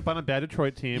they beat up on a bad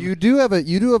Detroit team. You do have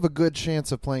a good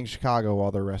chance of playing Chicago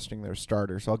while they're resting their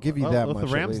starters. I'll give you that with much.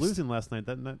 the Rams at least. losing last night,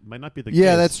 that might not be the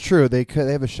Yeah, case. that's true. They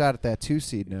have a shot at that 2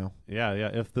 seed now. Yeah.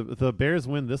 If the Bears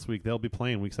win this week, they'll be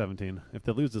playing Week 17. If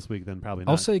they lose this week, then probably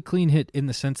not. I'll say clean hit in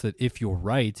the sense that if you're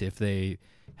right, if they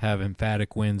have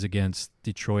emphatic wins against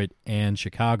Detroit and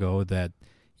Chicago, that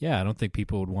I don't think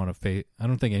people would want to face. I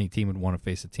don't think any team would want to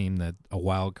face a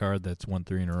wild card that's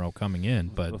 1-3 in a row coming in.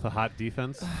 But with a hot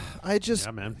defense. I just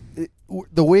Yeah, man.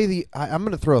 the way I'm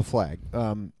going to throw a flag.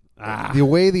 The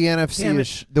way the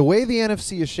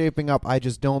NFC is shaping up, I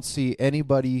just don't see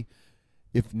anybody.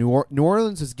 If New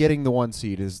Orleans is getting the 1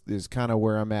 seed is kind of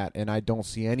where I'm at, and I don't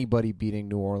see anybody beating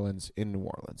New Orleans in New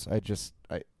Orleans.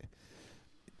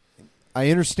 I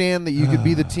understand that you could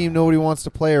be the team nobody wants to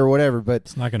play or whatever, but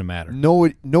it's not going to matter.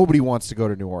 nobody wants to go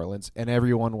to New Orleans, and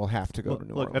everyone will have to go to New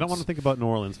Look, Orleans. I don't want to think about New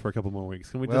Orleans for a couple more weeks.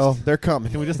 Can we They're coming.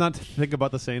 can we just not think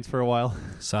about the Saints for a while?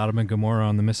 Sodom and Gomorrah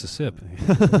on the Mississippi.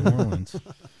 New Orleans.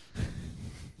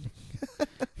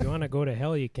 If you want to go to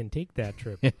hell, you can take that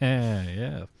trip.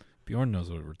 Yeah. Bjorn knows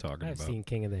what we're talking I've about. seen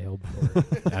King of the Hill before.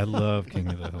 I love King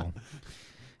of the Hill.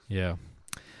 Yeah.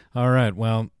 All right.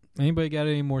 Well, anybody got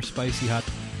any more spicy hot?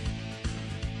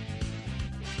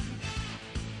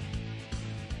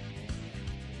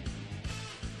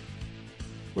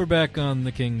 We're back on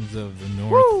the Kings of the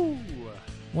North.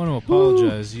 Want to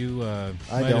apologize. You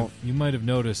might have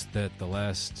noticed that the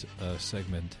last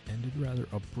segment ended rather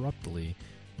abruptly.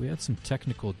 We had some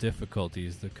technical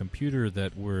difficulties. The computer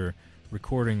that we're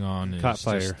recording on is Caught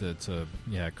fire.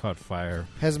 Caught fire.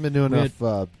 Hasn't been doing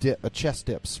enough chest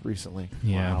dips recently.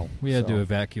 Yeah, Wow. we had to So-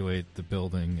 evacuate the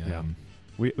building. Yeah.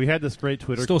 We had this great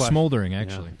Twitter Still question. smoldering,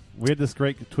 actually. Yeah. We had this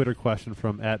great Twitter question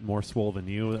from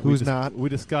 @moreswole_than_you. Who's not? We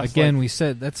discussed Again, like, we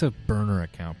said that's a burner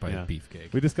account by Yeah.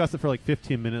 Beefcake. we discussed it for like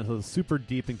 15 minutes. It was super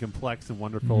deep and complex and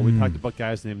wonderful. We talked about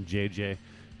guys named JJ,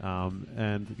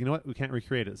 and you know what? We can't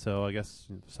recreate it. So I guess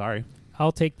sorry.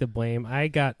 I'll take the blame. I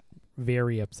got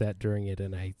very upset during it,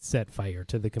 and I set fire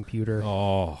to the computer.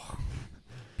 Oh,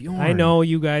 Bjorn. I know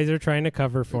you guys are trying to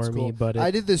cover for It's me, cool. but I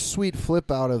did this sweet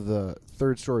flip out of the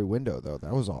third-story window, though.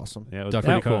 That was awesome. Yeah, it was Duck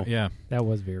pretty and cool. cool. Yeah, that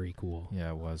was very cool. yeah,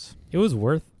 it was. It was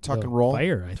worth Tuck the and roll.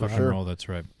 fire, I Tuck thought. and roll. That's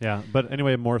right. Yeah, but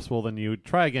anyway, more swole than you.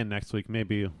 Try again next week.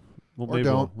 Maybe. Maybe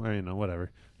don't. Or,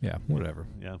 whatever. Yeah, whatever.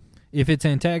 Yeah. If it's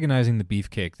antagonizing the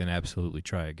Beefcake, then absolutely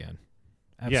try again.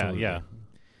 Absolutely. Yeah.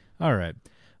 All right.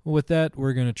 Well, with that,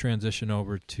 we're going to transition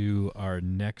over to our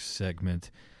next segment.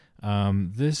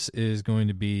 This is going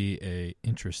to be a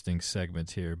interesting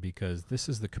segment here because this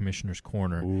is the Commissioner's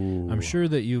Corner. Ooh. I'm sure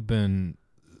that you've been.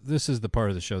 This is the part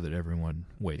of the show that everyone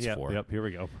waits Yep, for. Yep. Here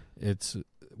we go. It's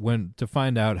when to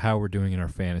find out how we're doing in our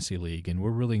fantasy league, and we're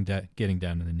really getting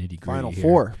down to the nitty gritty. Final here.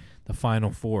 four. The Final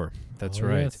Four. That's Oh,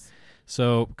 right. yes.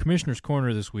 So, Commissioner's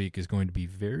Corner this week is going to be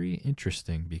very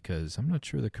interesting because I'm not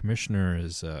sure the commissioner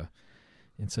is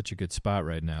in such a good spot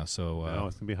right now. So, No,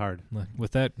 it's gonna be hard.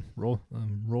 with that, roll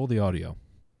the audio.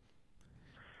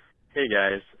 Hey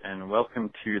guys, and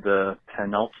welcome to the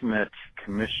penultimate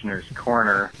Commissioner's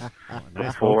Corner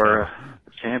Nice for vocab.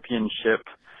 the championship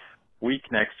week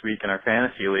next week in our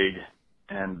fantasy league.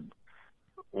 And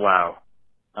wow,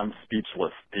 I'm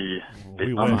speechless. The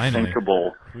We wish.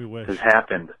 unthinkable We wish. has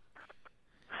happened.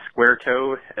 Square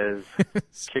Toe has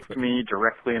kicked me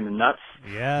directly in the nuts.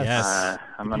 Yes. Yes.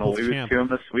 I'm going to People's lose champ. to him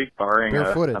this week, barring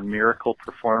Barefooted. a miracle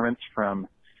performance from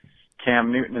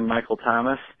Cam Newton and Michael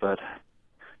Thomas, but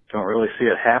don't really see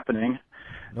it happening.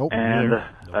 Nope. And Neither.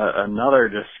 another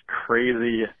just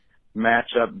crazy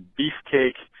matchup.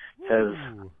 Beefcake has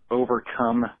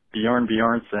overcome Bjorn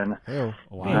Bjornsson, Hey-o.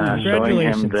 Wow. showing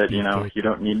him Congratulations, that, Beefcake. you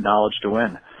don't need knowledge to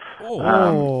win.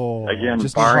 Oh. Again,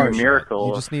 Just need barring heart. a miracle,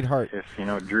 You just need heart. if,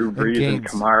 Drew Brees and gains.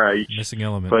 Kamara each Missing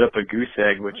element. put up a goose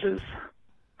egg, which is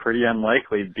pretty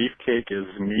unlikely, Beefcake is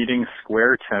meeting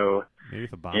Square Toe Maybe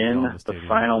if a bomb in fell in the stadium.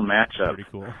 final matchup. Pretty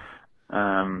cool.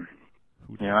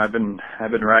 I've been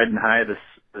riding high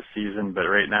this season, but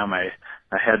right now my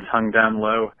head's hung down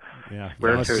low. Yeah.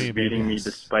 Square Let's Toe's see, beating me baby.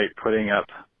 despite putting up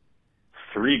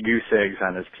 3 goose eggs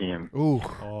on his team. Ooh.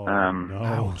 Oh, no.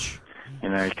 Ouch. You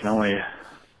can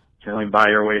only buy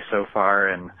your way so far,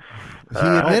 and He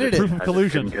admitted proof it. of I just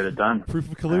collusion. couldn't get it done. Proof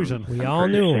of collusion. We I'm all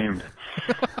pretty knew. ashamed.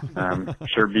 I'm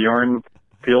sure Bjorn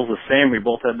feels the same. We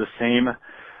both had the same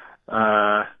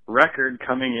record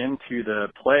coming into the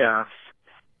playoffs,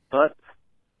 but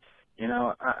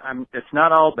it's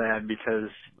not all bad because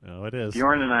Oh, it is.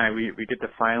 Bjorn and I we get to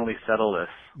finally settle this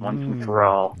once and for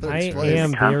all. I Place.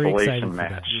 am very Consolation excited for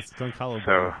that. match. It's Don Collabo.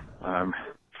 So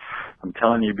I'm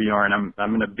telling you, Bjorn, I'm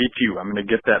going to beat you. I'm going to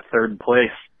get that third place.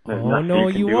 There's Oh, nothing no,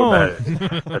 you can you do won't.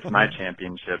 about it. That's my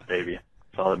championship, baby.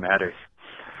 That's all that matters.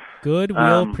 Good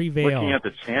will Looking prevail. at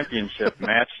the championship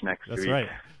match next That's week. right.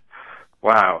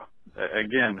 Wow.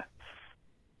 Again,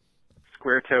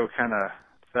 Square Toe kind of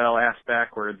fell ass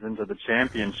backwards into the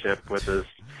championship with his,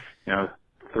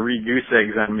 3 goose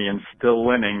eggs on me and still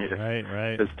winning. If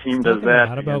Right. his team Talking does that a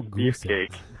lot about against goose Beefcake,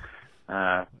 eggs.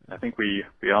 I think we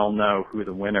all know who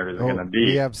the winner is going to be.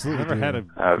 We absolutely Never do. had a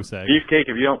goose egg. Beefcake,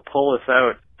 if you don't pull this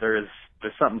out, there's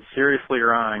something seriously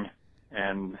wrong,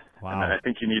 and Wow. I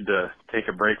think you need to take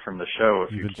a break from the show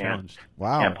if You've you been can't challenged.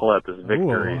 Wow. pull out this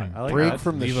victory. Ooh, I like Break that.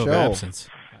 from the Leave of show. absence.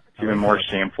 It's even more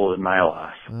shameful than my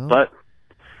loss. Well. But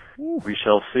we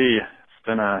shall see. It's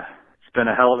been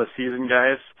a hell of a season,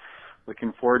 guys.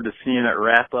 Looking forward to seeing it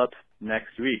wrap up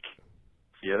next week.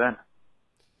 See you then.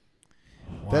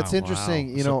 That's Wow.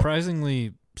 interesting.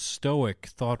 Surprisingly stoic,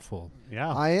 thoughtful. Yeah.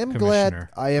 I am Commissioner.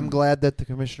 glad that the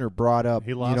commissioner brought up,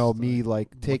 He lost, me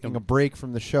taking a break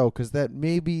from the show, because that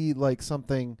may be like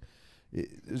something.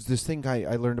 Is this thing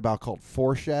I learned about called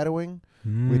foreshadowing,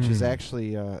 which is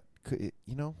actually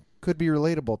could be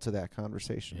relatable to that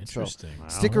conversation. Interesting.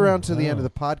 So stick around to the end of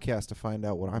the podcast to find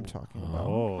out what I'm talking about.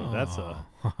 Oh, that's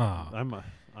I'm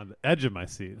on the edge of my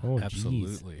seat. Oh, geez.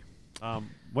 Absolutely.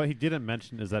 What he didn't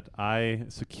mention is that I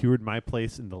secured my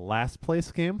place in the last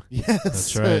place game. Yes,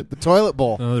 That's right. The toilet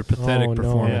bowl. Another pathetic Oh, no.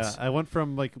 performance. Yeah, I went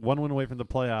from like 1 win away from the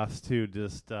playoffs to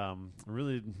just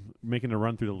really making a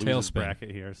run through the losers Tailspin.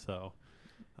 bracket here. So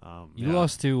You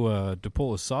lost to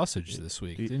DePola Sausage this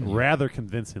week, didn't you? rather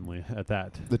convincingly at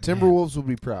that. The Timberwolves will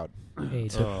be proud. Hey,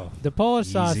 Oh. the Polish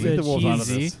Easy. sausage, Get the Wolves out of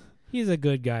Easy. this. he's a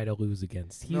good guy to lose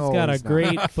against. He's No, got a he's not.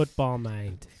 great football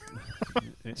mind.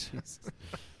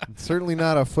 Certainly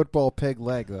not a football peg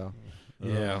leg, though.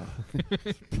 Yeah.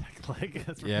 Like,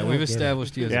 that's Yeah, I we've don't get it.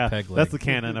 established you as yeah, a peg leg. that's the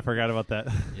canon. I forgot about that.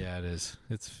 Yeah, it is.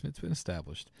 It's been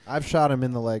established. I've shot him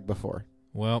in the leg before.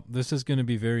 Well, this is going to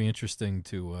be very interesting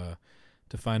to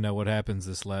find out what happens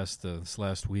this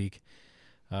last week.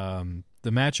 The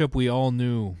matchup we all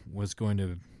knew was going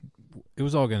to. It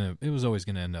was always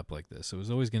going to end up like this. It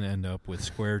was always going to end up with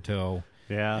Square Toe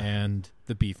Yeah, and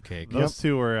the Beefcake. those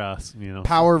two were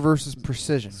Power versus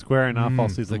precision. squaring off all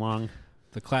Mm, season the- long.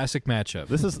 The classic matchup.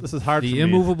 This is hard. for the me.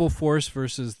 immovable force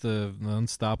versus the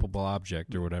unstoppable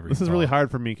object, or whatever. This you is call really it.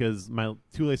 hard for me because my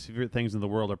two least favorite things in the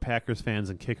world are Packers fans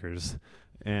and kickers,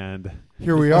 and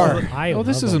Here we are. I Oh,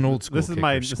 this love is him. an old school. this is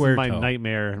my kicker, square toe.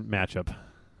 nightmare matchup.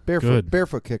 Barefoot, Good.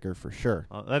 barefoot kicker for sure.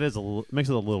 That is makes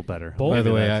it a little better. Both, By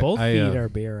the way, both I, feet are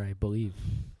bare, I believe.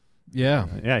 Yeah,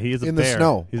 Yeah, he is a In the bear.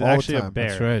 snow He's all the actually a time. bear.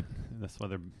 that's right. That's why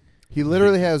they're He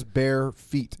literally has bare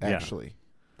feet, Yeah. actually.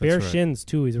 Bare right. shins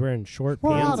too. He's wearing short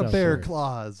pants. out there.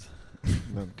 claws.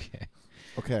 Okay.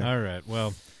 Okay. All right.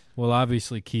 Well, we'll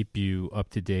obviously keep you up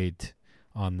to date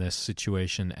on this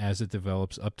situation as it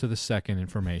develops up to the second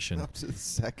information, Up to the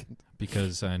second.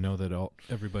 because I know that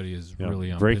everybody is Yeah,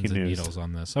 really on breaking pins and news. needles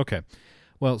on this. Okay.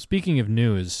 Well, speaking of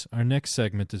news, our next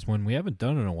segment is one we haven't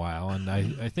done in a while, and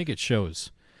I think it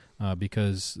shows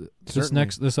because Certainly.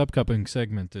 this upcoming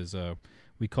segment is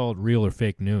we call it real or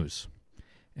fake news.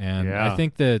 And Yeah. I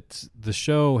think that the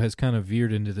show has kind of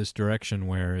veered into this direction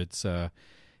where it's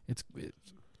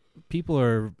people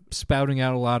are spouting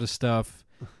out a lot of stuff.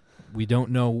 We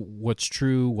don't know what's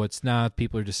true, what's not.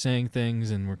 People are just saying things,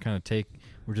 and we're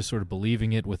just sort of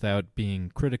believing it without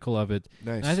being critical of it.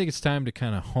 Nice. And I think it's time to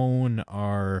kind of hone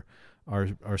our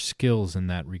skills in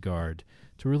that regard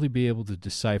to really be able to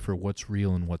decipher what's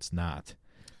real and what's not.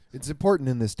 It's important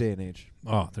in this day and age.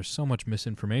 Oh, there's so much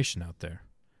misinformation out there,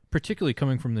 particularly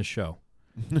coming from this show.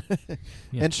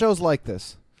 Yeah. And shows like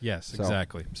this. Yes, So-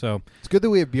 exactly. So, It's good that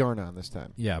we have Bjorn on this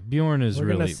time. yeah, Bjorn is We're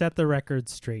really. gonna set the record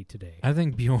straight today. I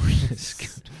think Bjorn is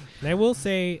good. And I will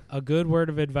say a good word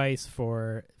of advice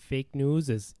for fake news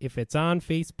is if it's on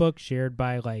Facebook shared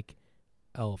by like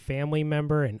a family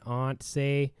member, an aunt,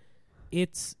 say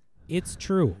it's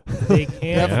true. They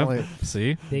can't Definitely.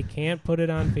 See, they can't put it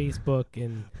on Facebook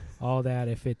and all that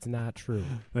if it's not true.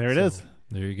 There it So, is.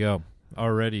 there you go.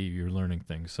 Already you're learning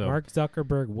things. So Mark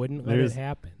Zuckerberg wouldn't let There's- it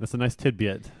happen. That's a nice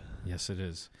tidbit. yes, it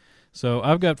is. So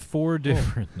I've got four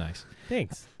different. Nice.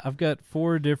 Thanks. I've got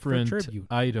four different tribute.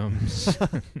 items,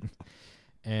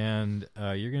 and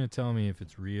you're going to tell me if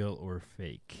it's real or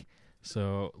fake.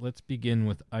 So let's begin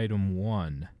with item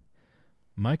 1.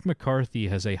 Mike McCarthy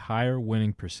has a higher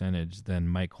winning percentage than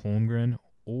Mike Holmgren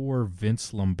or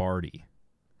Vince Lombardi.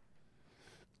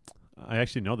 I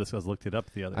actually know this because I looked it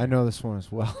up the other I know this one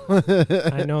as well.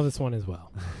 I know this one as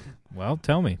well. Well,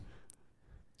 tell me.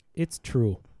 It's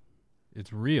true.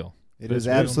 It's real. It But is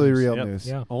it's real absolutely news. real Yep. news.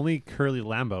 Yeah. Only Curly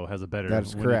Lambeau has a better That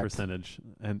is winning correct. percentage.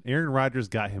 And Aaron Rodgers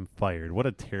got him fired. What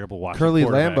a terrible Washington Curly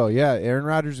quarterback. Lambeau, yeah. Aaron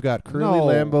Rodgers got Curly No.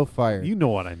 Lambeau fired. You know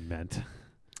what I meant.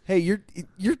 Hey, you're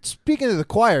speaking to the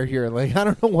choir here. Like I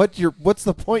don't know what's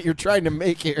the point you're trying to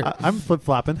make here. I'm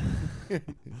flip-flopping.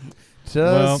 Just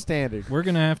Well, standard. We're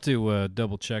going to have to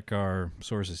double check our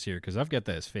sources here because I've got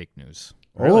that as fake news.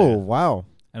 Oh wow.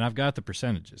 And I've got the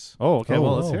percentages. Oh, okay. Oh,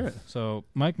 well, let's oh. hear it. So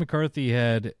Mike McCarthy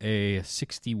had a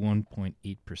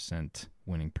 61.8%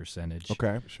 winning percentage.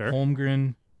 Okay. Sure.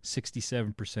 Holmgren,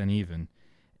 67% even.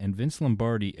 And Vince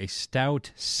Lombardi, a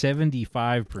stout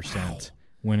 75%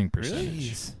 winning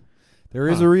percentage. There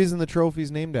is Huh. a reason the trophy's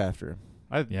named after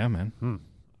him. Yeah, man.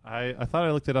 I thought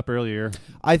I looked it up earlier.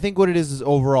 I think what it is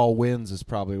overall wins is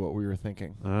probably what we were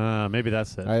thinking. Maybe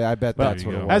that's it. I bet Well, that's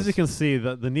there what you it go. was. As you can see,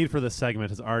 the need for this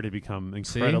segment has already become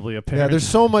incredibly apparent. yeah, there's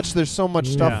so much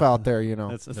stuff Yeah. out there, you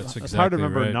know. It's That's hard to exactly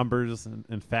remember right. numbers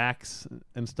and facts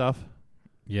and stuff.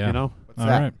 Yeah. You know? What's All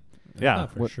that? right. Yeah.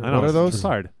 for What- sure. I know. What are it's- those? It's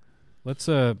hard. Let's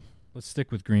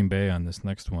stick with Green Bay on this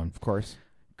next one. Of course.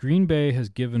 Green Bay has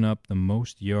given up the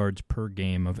most yards per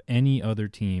game of any other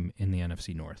team in the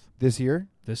NFC North This year?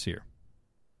 this year.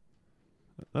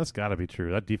 That's got to be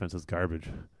true. That defense is garbage.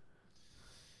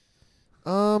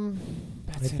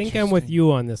 That's I think I'm with interesting.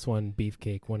 you on this one,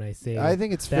 Beefcake, when I say I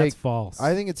think it's that's fake. false.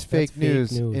 I think it's That's fake fake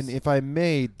news. news. And if I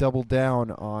may double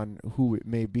down on who it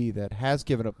may be that has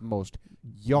given up most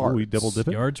yards, we double dip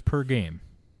it. Yards per game.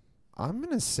 I'm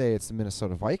going to say it's the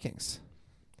Minnesota Vikings.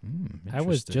 I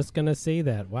was Interesting. just going to say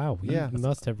that. Wow, we Yeah.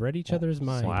 must have read each other's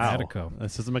minds. Wow. Attico.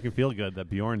 This doesn't make me feel good that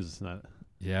Bjorn's not.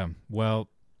 Yeah. Well,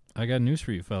 I got news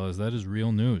for you, fellas. That is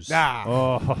real news.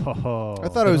 Oh. I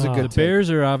thought it was a Ah. good The take. Bears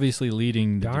are obviously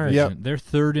leading the Darn. division. Yep. They're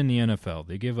third in the NFL.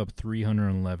 They give up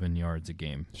 311 yards a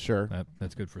game. Sure.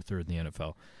 That's good for third in the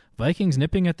NFL. Vikings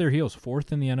nipping at their heels,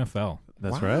 fourth in the NFL.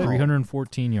 That's Wow. right.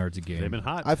 314 yards a game. They've been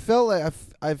hot. I felt like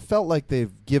I felt like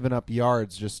they've given up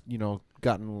yards, just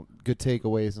gotten good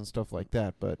takeaways and stuff like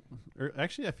that. But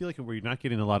Actually, I feel like we're not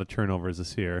getting a lot of turnovers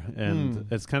this year, and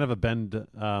it's kind of a bend,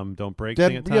 don't break yeah,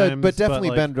 thing at times. but definitely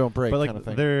like, bend don't break But like kind of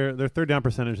thing. their third down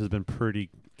percentage has been pretty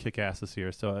kick-ass this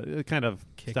year, so it kind of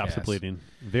stops the Kick-ass. bleeding.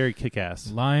 Very kick-ass.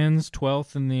 Lions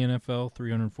 12th in the NFL,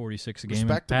 346 a game. And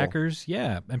Respectable. Packers,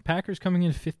 and Packers coming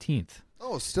in 15th.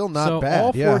 Oh, still not so bad.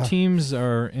 all yeah. four teams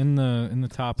are in the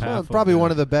top Well, half. probably one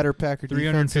of the better Packer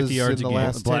 350 defenses yards in a the game.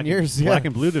 last Black 10 years. Black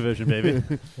and blue division, baby.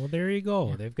 Well, there you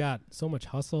go. They've got so much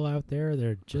hustle out there.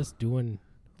 They're just doing.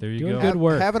 There you doing go. good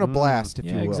work. Having a blast, if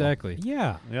Yeah, you will. exactly.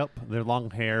 Yeah. Yep, their long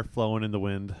hair flowing in the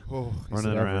wind, Oh, is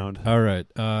running it ever. around. All right.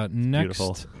 Next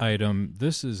beautiful. item.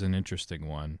 This is an interesting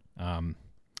one.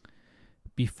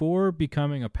 Before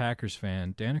becoming a Packers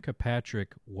fan, Danica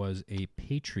Patrick was a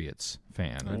Patriots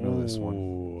fan. I know this one.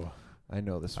 Ooh. I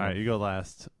know this All one. right, you go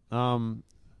last.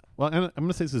 Well, I'm going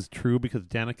to say this is true because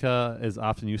Danica is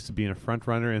often used to being a front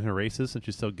runner in her races since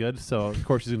she's so good. So, of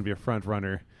course, she's going to be a front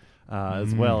runner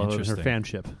as well in her interesting.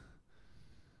 fanship.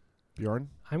 Bjorn?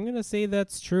 I'm going to say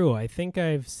that's true. I think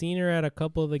I've seen her at a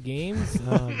couple of the games,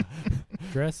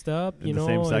 dressed up, In the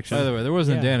same section. By the way, there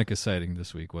wasn't Yeah. a Danica sighting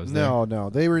this week, was there? No.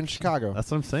 They were in Chicago. That's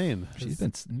what I'm saying.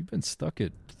 You've been stuck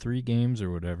at 3 games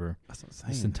or whatever That's what I'm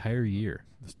this saying. entire year.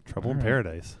 There's trouble All in right.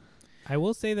 paradise. I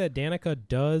will say that Danica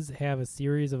does have a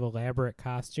series of elaborate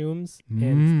costumes Mm.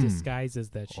 and disguises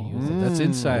that she uses. That's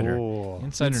insider. Oh.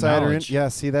 Insider Insider knowledge. yeah,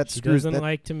 see, that She screws doesn't that.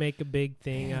 like to make a big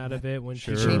thing out of it when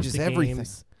Sure. she goes Changes to everything.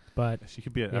 games. But She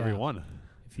could be at Yeah. every one.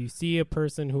 if you see a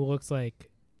person who looks like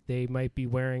they might be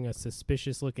wearing a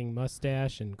suspicious-looking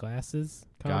mustache and glasses,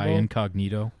 Guy combo,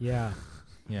 incognito. yeah,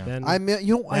 Yeah. then I met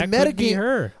that met a could be game.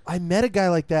 her. I met a guy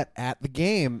like that at the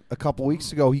game a couple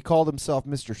weeks ago. He called himself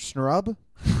Mr. Snrub.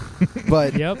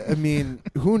 But Yep. I mean,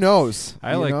 who knows?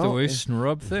 I you like the know? way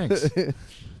Snrub thinks. In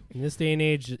this day and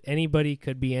age, anybody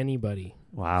could be anybody.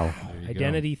 Wow. There you go.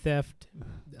 Identity theft,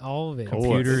 all of it.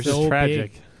 Computers. It's so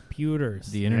tragic. big. Computers.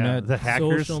 The internet. Yeah, the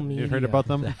hackers. Social You heard media. about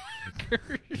them?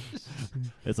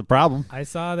 It's a problem. I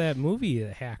saw that movie,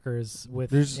 The Hackers, with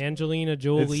There's- Angelina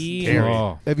Jolie. scary.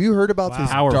 Oh, Have you heard about Wow.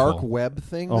 this Powerful. dark web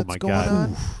thing Oh that's my going God.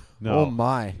 on? No. Oh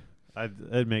my! I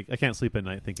can't sleep at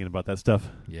night thinking about that stuff.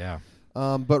 yeah.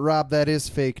 But Rob, that is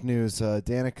fake news.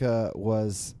 Danica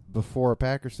was before a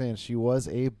Packers fan. She was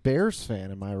a Bears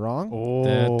fan. Am I wrong? Oh.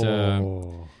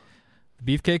 That,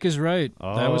 Beefcake is right.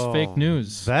 That was fake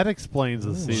news. That explains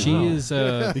the season. She is. You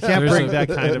can't there's bring a that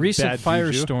kind of recent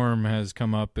bad juju. firestorm has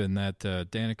come up, in that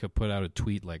Danica put out a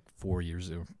tweet like 4 years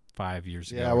or 5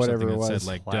 years ago, Yeah, or whatever something it that was. said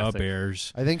like Classic. "Duh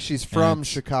Bears." I think she's from it's-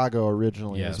 Chicago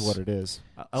originally. Yes. Is what it is.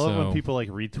 I love So- when people like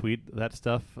retweet that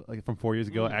stuff like from 4 years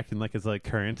ago, acting like it's like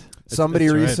current. It's- Somebody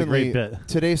it's recently a great bit.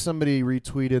 today somebody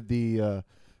retweeted the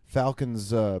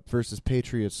Falcons versus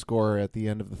Patriots score at the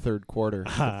end of the third quarter.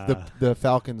 the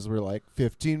Falcons were like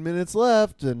 15 minutes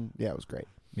left, and yeah, it was great.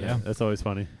 Yeah, That's always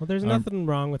funny. Well, there's Um, nothing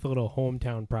wrong with a little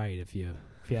hometown pride, if you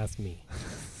ask me.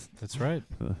 that's right.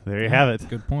 There you have it.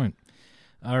 Good point.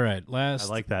 All right, last.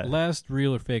 I like that. Last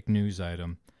real or fake news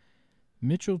item.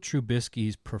 Mitchell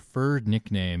Trubisky's preferred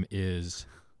nickname is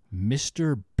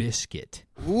Mr. Biscuit.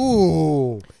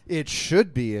 Ooh, it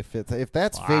should be if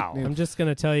that's Wow. fake news. I'm just going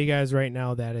to tell you guys right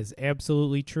now that is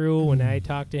absolutely true. When I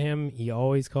talk to him, he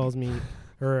always calls me,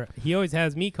 or he always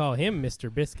has me call him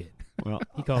Mr. Biscuit. Well,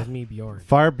 He calls me Bjorn.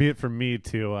 far be it from me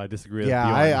to disagree Yeah,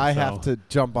 with Bjorn. I so. have to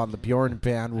jump on the Bjorn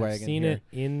bandwagon. I've seen here. it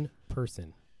in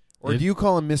person. Or do you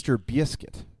call him Mr.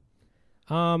 Biscuit?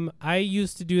 I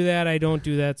used to do that. I don't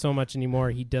do that so much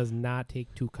anymore. He does not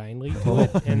take too kindly to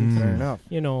it, and Fair enough.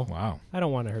 you know, Wow. I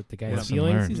don't want to hurt the guy's Lesson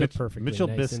feelings. learned. He's a perfectly Mitchell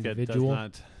nice Biscuit individual. does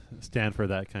not stand for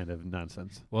that kind of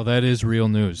nonsense. Well, that is real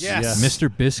news. Yes.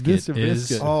 Mr. Biscuit Mr. is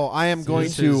Biscuit. Oh, I am going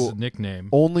is to his nickname.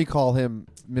 only call him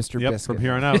Mr. Yep, Biscuit. from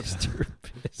here on out, Mr.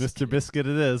 Biscuit. Mr. Biscuit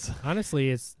it is. Honestly,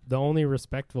 it's the only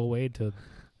respectful way to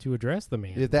to address the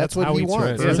man. Yeah, that's what how he we wants.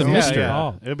 traverse He's a the mystery.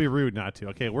 hall. It'd be rude not to.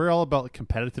 Okay, we're all about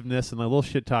competitiveness and a little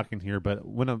shit talking here, but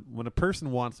when a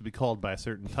person wants to be called by a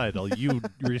certain title, you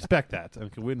respect that.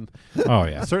 Okay, Oh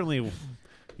yeah, certainly, we're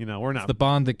it's not the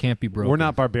bond that can't be broken. we're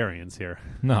not barbarians here.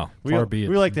 No, We far be it.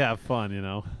 we like to have fun,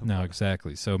 No,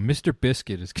 exactly. So Mr.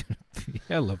 Biscuit is gonna be.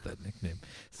 I love that nickname.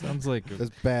 Sounds like That's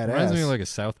badass. reminds me of like a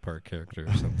South Park character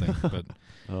or something. But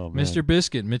Oh man. Mr.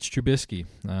 Biscuit, Mitch Trubisky,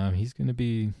 he's gonna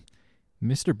be.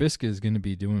 Mr. Biscuit is going to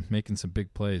be making some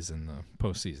big plays in the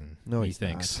postseason. No, he he's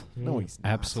thinks. not. No, he's not.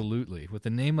 Absolutely. With a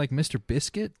name like Mr.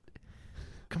 Biscuit,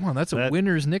 come on, that's a That-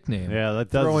 winner's nickname. Yeah, that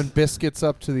does. Throwing biscuits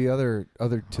up to the other to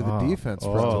the Oh. defense.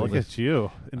 Oh, probably. look at you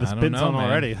in the I don't spin know, zone man.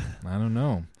 already. I don't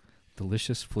know.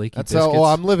 Delicious, flaky That's biscuits. how. Oh,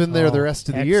 I'm living there the rest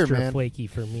of the year, extra man. flaky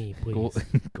for me, please.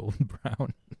 golden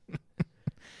brown.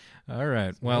 All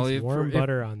right. Well, Nice if, warm if-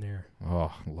 butter on there.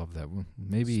 Oh, love that one.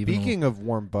 Maybe even. Speaking of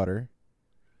warm butter,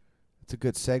 it's a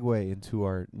good segue into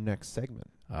our next segment.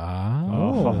 Look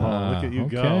at you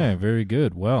okay, go. very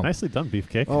good. Well, Nicely done,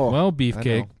 Beefcake. Oh, well, I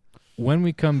Beefcake. know. When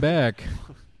we come back,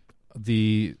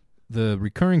 the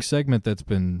recurring segment that's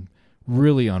been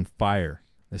really on fire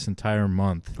this entire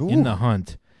month in Ooh. the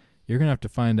hunt, you're gonna have to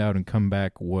find out and come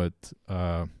back what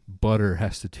butter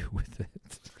has to do with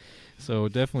it. So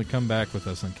definitely come back with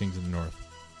us on Kings of the North.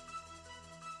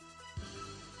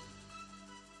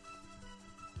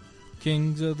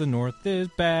 Kings of the North is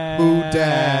back.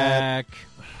 Boo-dak.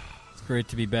 It's great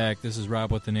to be back. This is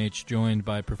Rob with an H, joined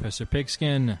by Professor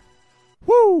Pigskin,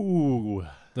 Woo!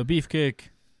 the Beefcake,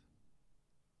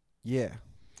 Yeah.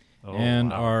 Oh, and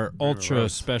wow. our Very ultra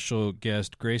roast. special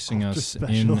guest gracing Ultra us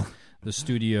special. in the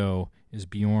studio is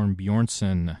Bjorn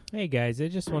Bjornsson. Hey guys, I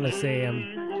just want to say I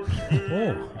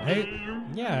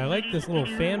like this little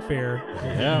fanfare.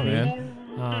 Yeah, man.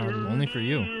 Only for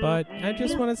you. But I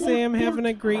just want to say I'm having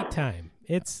a great time.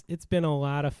 It's been a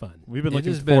lot of fun. We've been It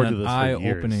looking has forward been to an this for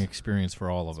eye-opening years. experience for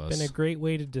all of us. Been a great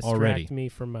way to distract Already. me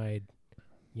from my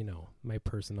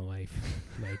personal life,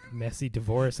 my messy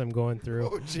divorce I'm going through.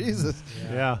 Oh Jesus!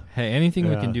 Yeah. Hey, anything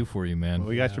we Yeah. can do for you, man.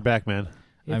 We got Yeah. your back, man.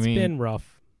 I It's mean- been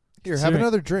rough. Here, have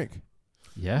another drink.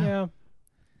 Yeah. Yeah.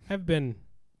 I've been,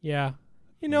 yeah.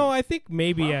 I think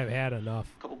maybe I've had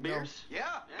enough. Couple beers?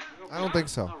 Yeah. I don't think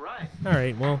so. All right. All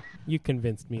right, well, you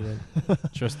convinced me then.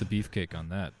 Trust the Beefcake on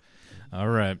that. All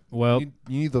right. Well, You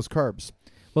need those carbs.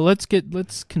 well, let's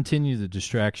continue the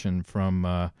distraction from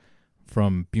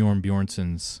Bjorn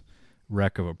Bjornsson's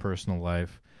wreck of a personal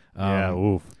life. Yeah.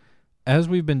 Oof. As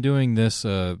we've been doing this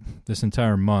this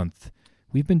entire month,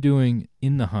 we've been doing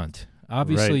In the Hunt.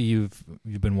 Obviously, Right.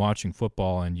 you've been watching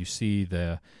football and you see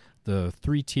the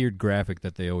 3-tiered graphic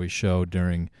that they always show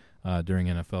during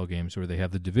NFL games, where they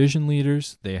have the division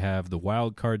leaders, they have the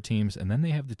wild card teams, and then they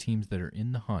have the teams that are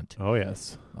in the hunt Oh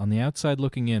yes. on the outside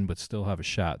looking in, but still have a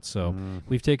shot. So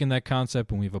we've taken that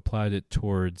concept and we've applied it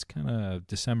towards kind of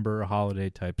December holiday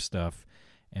type stuff.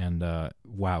 And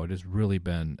wow, it has really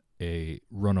been a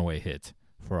runaway hit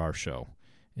for our show.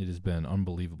 It has been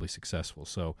unbelievably successful.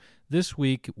 So this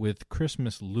week, with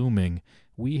Christmas looming,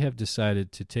 we have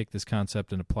decided to take this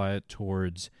concept and apply it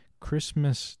towards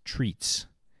Christmas treats.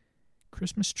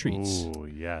 Christmas treats. Ooh,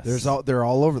 yes. They're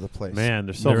all over the place. Man,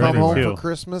 they're so They're Come funny home too. for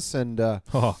Christmas and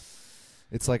Oh,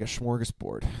 it's like a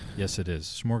smorgasbord. yes, it is.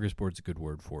 Smorgasbord's a good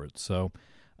word for it. So,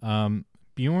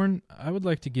 Bjorn, I would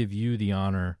like to give you the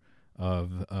honor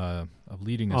of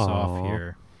leading us off Aw.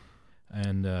 here.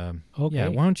 And Okay. yeah,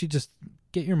 why don't you just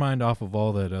get your mind off of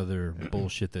all that other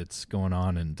bullshit that's going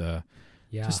on and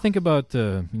Yeah. just think about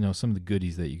some of the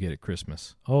goodies that you get at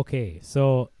Christmas. Okay,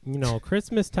 so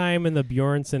Christmas time in the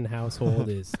Bjornsson household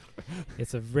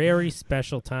it's a very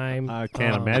special time. I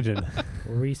can't imagine.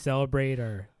 Where we celebrate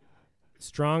our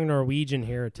strong Norwegian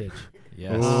heritage.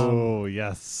 Yes. Oh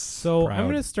yes. So Proud. I'm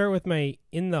going to start with my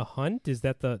In the Hunt. Is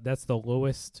that's the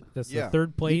lowest? That's Yeah, the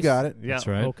third place. You got it. Yeah. That's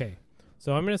right. Okay,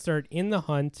 so I'm going to start In the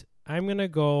Hunt. I'm going to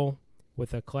go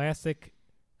with a classic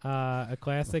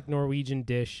Norwegian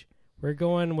dish. We're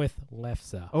going with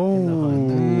lefse. In the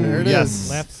Hunt. There it yes.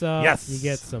 is. Lefse. Yes. You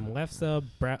get some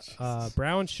lefse,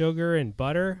 brown sugar and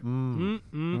butter.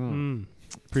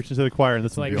 Preaching to the choir in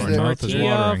this It's like one. Your a mouth is tortilla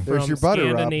watering. There's from your butter,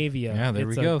 Rob. Scandinavia. Yeah, there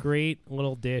it's we go. a great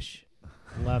little dish.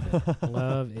 Love it.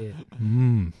 Love it.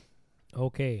 Mm,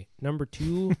 Okay, number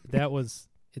 2.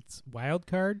 It's wild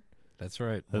card. that's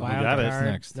right. We Wild got it. card.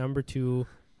 Next. Number 2.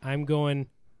 I'm going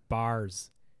bars.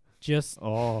 Just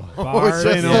Oh. bars.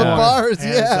 just the bars, as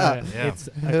yeah. Yeah. It's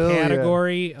a Hell yeah.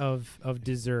 category of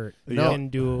dessert. You No. can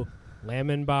do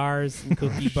lemon bars,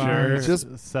 cookie Sure. bars,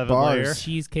 Just 7 bars. layer.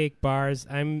 cheesecake bars.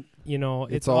 It's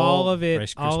It's all all of it.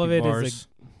 Rice All of Krispie it bars. is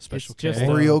Special It's just K.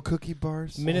 Oreo cookie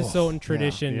bars. Minnesotan Oh,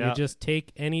 tradition. Yeah. You just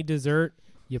take any dessert,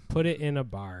 you put it in a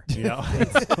bar. Yeah.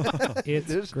 It's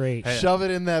Just great. Hey, Shove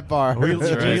it in that bar. we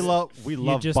right. love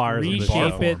You just bars. on the reshape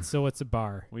show. it so it's a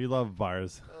bar. We love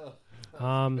bars.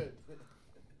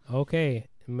 Okay,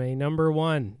 my number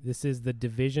one. This is the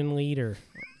division leader.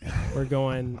 We're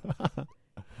going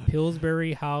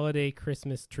Pillsbury Holiday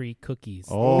Christmas Tree cookies.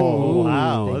 Oh, Ooh.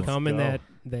 wow. They let's come in go.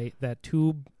 that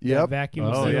tube, Yep. that vacuum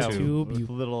Oh, seal yeah. tube. With You,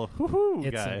 the little hoo-hoo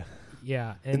it's guy.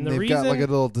 yeah, And and the they've reason got like a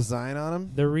little design on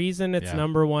them. the reason it's Yeah.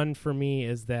 number one for me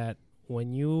is that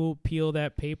when you peel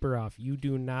that paper off, you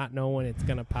do not know when it's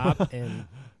gonna pop, and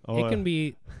Oh, it can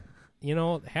be,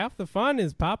 half the fun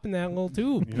is popping that little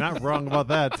tube. You're not wrong about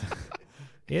that.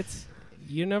 It's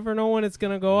you never know when it's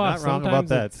gonna go You're off. not wrong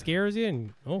Sometimes about that. it scares you,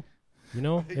 and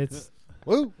it's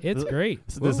Woo! it's great.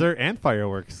 It's dessert and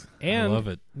fireworks. And I love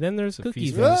it. then there's It's a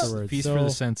cookies feast, afterwards. feast so for the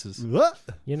senses.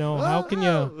 how can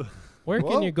you? Where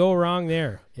can you go wrong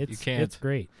there? It's can't. It's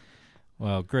great.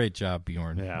 Well, great job,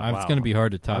 Bjorn. Yeah, It's wow. going to be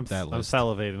hard to top I'm, that I'm list.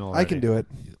 salivating already. I can do it.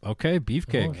 Okay,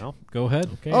 beefcake. Oh, well. Go ahead.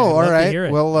 Okay. Oh, I'd all love to right. hear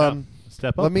it. Well, Yeah.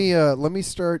 Step up. let me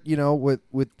start.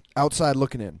 With outside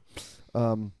looking in.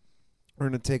 We're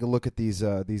gonna take a look at these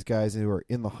guys who are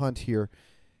in the hunt here,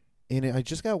 and I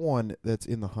just got one that's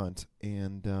in the hunt,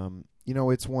 and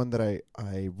it's one that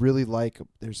I really like.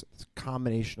 There's a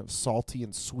combination of salty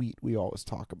and sweet we always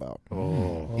talk about,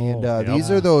 Oh. and Oh, these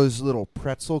yeah. are those little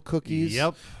pretzel cookies.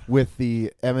 Yep. With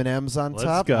the M&Ms on Let's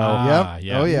top. go. Ah, Yep.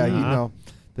 yeah. Oh yeah, Uh-huh.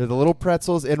 they're the little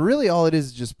pretzels, and really all it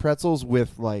is just pretzels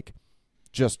with like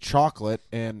just chocolate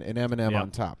and an M&M Yep. on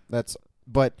top.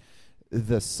 But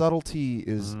the subtlety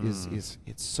is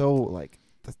it's so like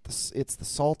it's the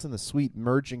salt and the sweet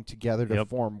merging together to Yep.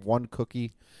 form one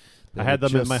cookie. I had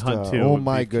them in my Just, hunt too. Oh with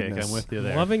my beefcake. goodness! I'm with you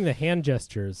there. Loving the hand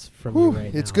gestures from Whew, you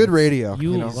right now. it's good radio.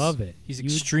 You you know. love it. He's You-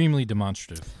 extremely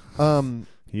demonstrative.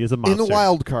 He is a monster. In the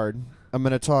wild card, I'm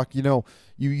going to talk.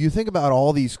 You think about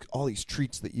all these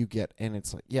treats that you get, and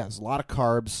it's like, yeah, there's a lot of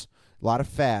carbs, a lot of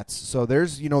fats. So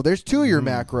there's two of your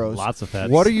macros. Lots of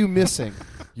fats. What are you missing?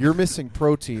 You're missing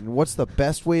protein. What's the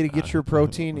best way to get your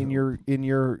protein in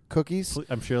your cookies?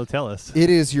 I'm sure he'll tell us. It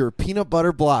is your peanut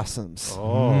butter blossoms.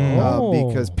 Oh.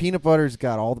 Because peanut butter's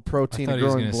got all the I protein thought a he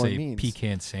was growing going to blood say means.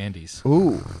 pecan sandies.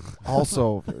 Ooh,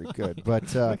 also very good.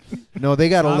 But no, they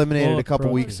got Chock eliminated full a of couple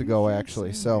protein. weeks ago,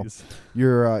 actually. So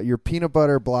your peanut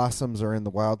butter blossoms are in the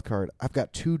wild card. I've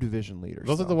got two division leaders.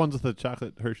 Those are though. the ones with the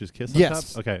chocolate Hershey's Kiss on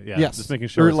Yes. top? Okay, yeah. Yes. Just making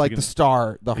sure. Or it's like speaking- the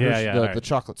star, the Yeah, Hershey, yeah, the, all right. the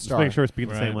chocolate Just star. making sure it's speaking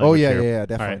the same Right. language. Oh yeah, here. yeah,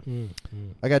 definitely. Mm, mm.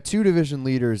 I got two division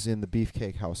leaders in the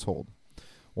beefcake household.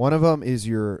 One of them is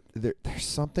there's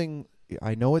something,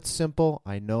 I know it's simple,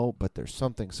 but there's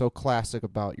something so classic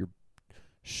about your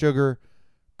sugar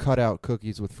cutout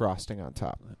cookies with frosting on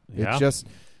top. Yeah. It's just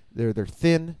they're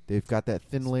thin. They've got that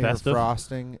thin layer festive. of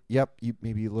frosting. Yep. You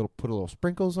maybe put a little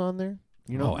sprinkles on there.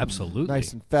 Oh, absolutely.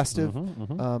 nice and festive.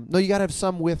 No, you got to have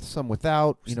some with, some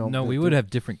without. No, we would have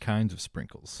different kinds of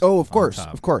sprinkles. Oh, of on course,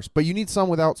 top. of course. But you need some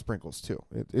without sprinkles too.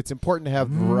 It's important to have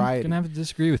variety. Gonna have to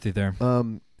disagree with you there.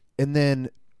 And then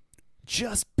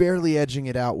just barely edging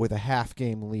it out with a half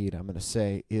game lead, I'm going to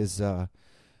say, is the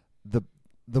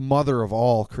mother of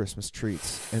all Christmas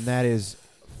treats, and that is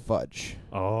fudge.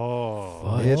 Oh,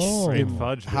 Fudge. It's Oh. Straight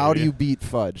fudge. How do baby. you beat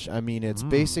fudge? I mean, it's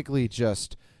basically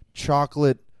just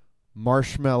chocolate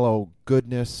marshmallow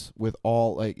goodness with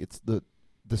all it's the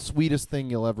sweetest thing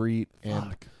you'll ever eat,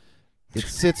 and it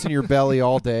sits in your belly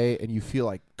all day, and you feel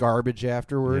like garbage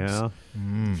afterwards. Yeah.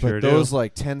 Mm. But Sure those do.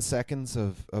 like 10 seconds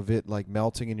of it like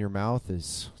melting in your mouth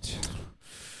is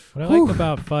What I like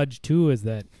about fudge too is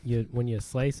that when you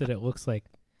slice it, it looks like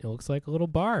a little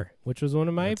bar, which was one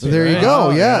of my That's favorites. there you right. go. Oh,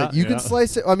 Yeah, yeah, you can yeah.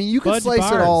 slice it. I mean, you can Fudge slice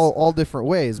it bars. all different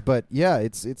ways, but yeah,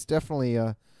 it's definitely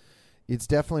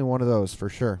one of those for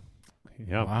sure.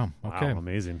 Yeah. Wow. Okay.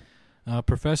 Amazing.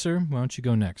 Professor, why don't you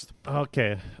go next?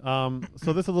 Okay.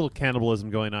 So there's a little cannibalism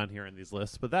going on here in these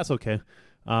lists, but that's okay.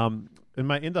 In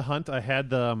the hunt, I had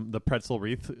the pretzel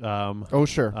wreath. Oh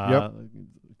sure. Yep.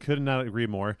 Could not agree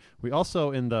more. We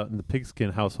also in the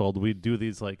pigskin household, we do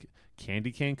these like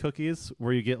candy cane cookies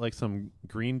where you get like some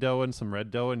green dough and some red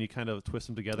dough, and you kind of twist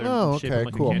them together Oh, and shape okay, them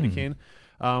like cool. a candy cane.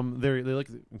 They look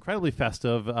incredibly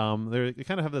festive. They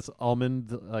kind of have this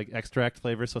almond like extract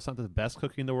flavor, so it's not the best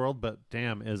cookie in the world, but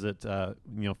damn, is it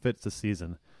fits the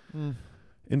season.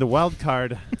 In the wild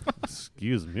card,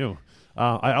 excuse me.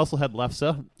 I also had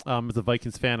Lefse. As a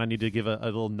Vikings fan, I need to give a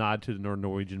little nod to the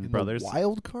Norwegian brothers. The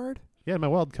wild card? Yeah, my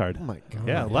wild card. Oh my god.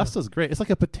 Yeah, Lefse's great. It's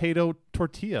like a potato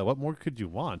tortilla. What more could you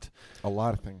want? A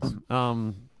lot of things.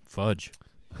 Fudge.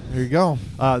 There you go.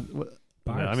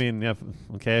 I mean, yeah,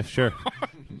 okay, sure.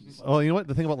 Well, you know what?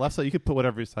 The thing about lefse, you could put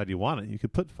whatever side you want it. You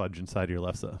could put fudge inside your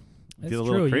lefse. That's Get a true.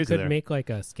 little You crazy could there. make like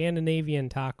a Scandinavian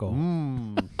taco.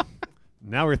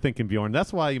 Now we're thinking, Bjorn.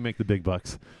 That's why you make the big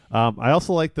bucks. I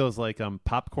also like those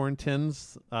popcorn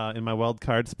tins in my wild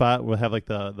card spot. We'll have like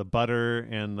the butter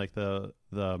and like the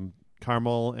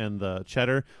caramel and the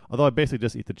cheddar. Although I basically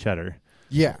just eat the cheddar.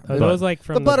 Yeah. Are those like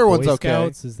from the butter Boy one's okay.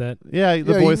 Scouts? Is that Yeah,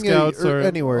 the Yeah, Boy you can get it Scouts or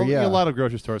anywhere, yeah. A lot of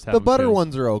grocery stores have The them, butter too.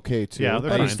 ones are okay too. Yeah,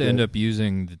 they're I fine. used to end up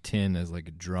using the tin as like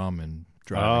a drum and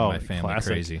driving my family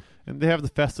classic. crazy. And they have the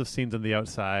festive scenes on the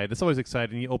outside. It's always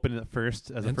exciting. You open it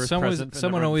first as a And first someone present.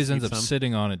 someone always ends up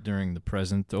sitting on it during the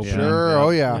present opening. Sure. Yeah. Oh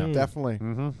yeah, Mm.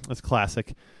 definitely. That's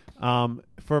classic.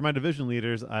 For my division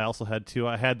leaders, I also had two.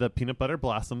 I had the peanut butter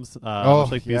blossoms,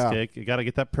 much like yeah. cheesecake. You got to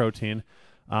get that protein.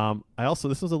 I also,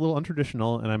 this was a little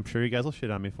untraditional, and I'm sure you guys will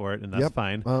shit on me for it, and that's Yep.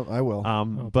 fine. I will.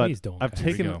 But please don't, I've guys. Here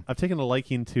we taken go. I've taken a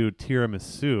liking to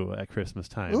tiramisu at Christmas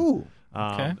time. Ooh.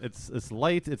 Okay. It's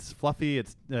light, it's fluffy,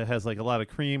 it has like a lot of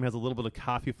cream, has a little bit of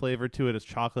coffee flavor to it. It's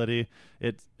chocolatey.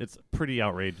 It's pretty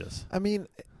outrageous. I mean,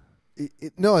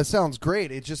 no, it sounds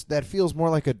great. It just that feels more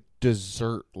like a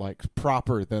dessert, like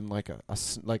proper than like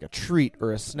a treat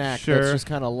or a snack Sure. that's just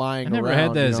kind of lying I never around.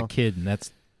 had that you as know? a kid, and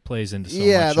that's plays into so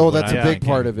Yeah, much. oh, of what that's I'm a big thinking.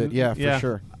 part of it. Yeah, Yeah. for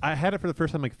sure. I had it for the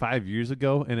first time like 5 years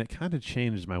ago, and it kind of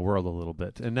changed my world a little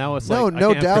bit. And now it's No, like no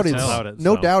I can't doubt fix it's without it,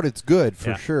 no so. doubt it's good for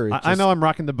Yeah. sure. It I just- know I'm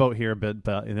rocking the boat here a bit,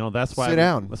 but that's why Sit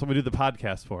down. That's what we do the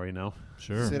podcast for,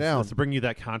 Sure. Sit down. It's to bring you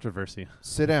that controversy.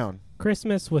 Sit down.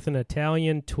 Christmas with an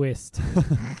Italian twist?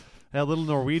 A little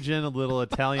Norwegian, a little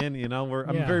Italian.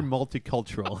 I'm Yeah. very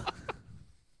multicultural.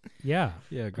 Yeah.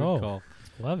 Yeah, good Oh. call.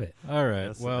 Love it. All right.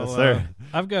 Yes, well, yes, sir.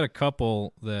 I've got a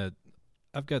couple that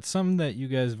I've got some that you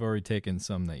guys have already taken,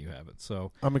 some that you haven't.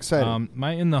 So, I'm excited.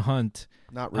 my in the hunt,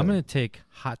 Not really. I'm going to take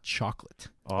hot chocolate.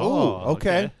 Oh,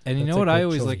 okay. And you That's know a what I good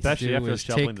always choice. like Especially to do after is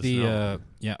shoveling take the the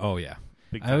snow. I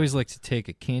Big time. always like to take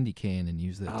a candy cane and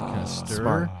use that to kind of stir.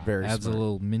 Smart. Very Adds smart. a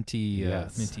little minty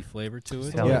Yes. minty flavor to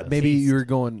it. Hell Yeah, yes. maybe Taste. you're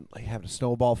going like having a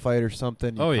snowball fight or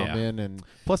something. You Oh, come yeah. in and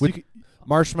Plus, with- you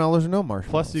marshmallows or no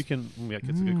marshmallows. plus you can. Yeah,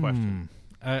 it's a good question.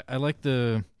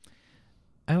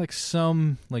 I like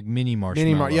some like mini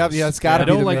marshmallows. Yeah, it's gotta I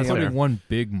be don't the like mini- putting one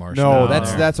big marshmallow. No,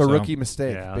 that's there, a so- rookie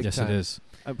mistake. Yeah. Big Yes, time. it is.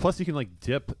 Plus, you can like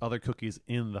dip other cookies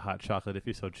in the hot chocolate if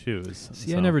you so choose.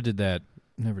 See, So- I never did that.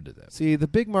 Never did that. See, the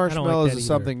big like marshmallows that is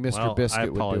either. something Mr. Well, I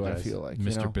Biscuit would do. I apologize. feel like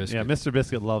Mr. You know? Biscuit. Yeah, Mr.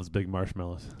 Biscuit loves big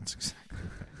marshmallows. That's exactly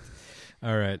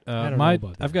right. All right. I don't know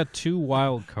about that. I've got two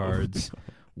wild cards.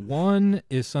 One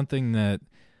is something that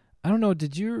I don't know.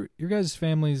 Did your guys'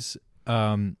 families?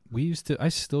 We used to. I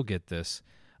still get this.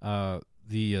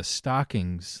 The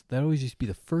stockings. That always used to be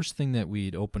the first thing that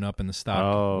we'd open up in the stock.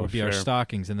 Oh, would be our sure.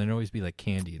 stockings, and there'd always be like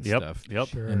candy and stuff Yep.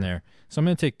 Sure. in there. So I'm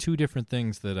going to take two different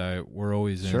things that were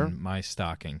always Sure. in my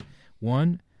stocking.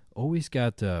 One, always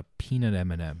got peanut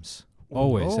M&Ms.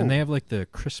 Always. Oh. And they have like the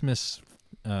Christmas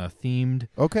themed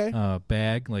Okay.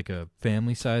 bag, like a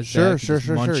family size Sure, bag. You sure, just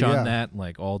sure, munch sure, on yeah. that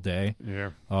like all day.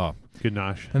 Yeah. Oh. Good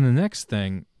nosh. And the next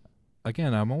thing,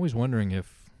 again, I'm always wondering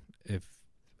if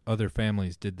other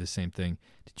families did the same thing.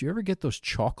 Did you ever get those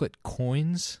chocolate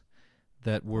coins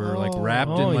that were like wrapped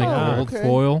Oh, in like yeah. old Okay.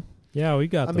 foil? Yeah, we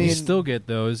got I those. mean- You still get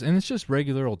those, and it's just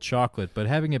regular old chocolate, but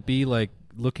having it be like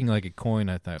looking like a coin,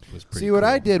 I thought was pretty See, what cool.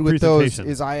 I did with those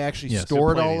Presentation. is I actually Yes.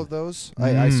 stored Good all plating. of those.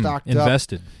 I stocked up,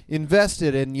 invested.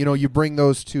 invested, and you bring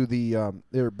those to the.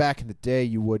 They were back in the day.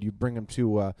 You bring them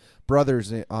to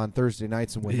Brothers on Thursday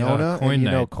nights in Winona. coin and,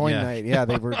 night. coin Yeah. night. Yeah,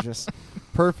 they were just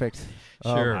perfect.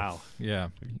 Sure. Wow. Yeah.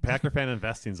 Packer fan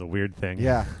investing is a weird thing.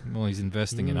 Yeah, Well, he's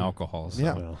investing in Mm. alcohol. So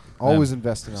Yeah. Well, always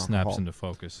invest in snaps alcohol. into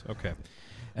focus. Okay.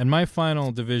 And my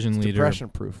final division It's leader. depression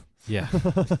proof. Yeah.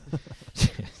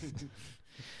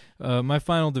 My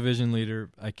final division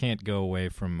leader, I can't go away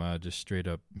from just straight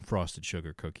up frosted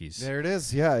sugar cookies. There it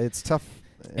is. Yeah, it's tough.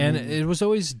 I And mean, it was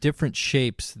always different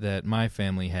shapes that my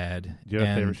family had. do you have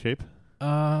a And, favorite shape?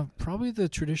 Probably the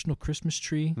traditional Christmas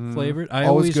tree Mm. flavored. I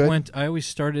Always always good. I always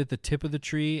started at the tip of the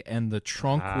tree, and the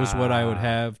trunk was what I would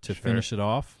have to sure. finish it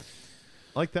off.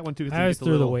 I like that one too. 'cause I you always get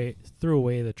the little- threw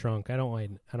away the trunk. I don't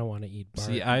want to eat bark.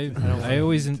 See, I don't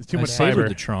always It's too I much savored fiber.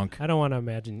 the trunk. I don't want to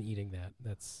imagine eating that.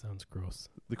 That sounds gross.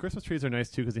 The Christmas trees are nice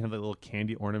too because they have like little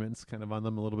candy ornaments kind of on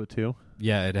them a little bit too.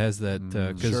 Yeah, it has that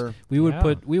because Sure. we would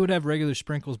Yeah. we would have regular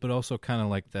sprinkles, but also kind of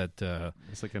like that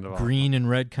It's like kind of green and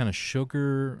red kind of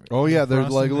sugar. oh yeah, they're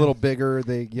frosting like a there. little bigger.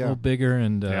 They a yeah. little bigger,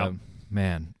 and Yeah.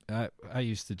 man, I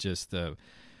used to just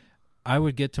I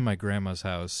would get to my grandma's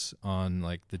house on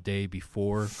like the day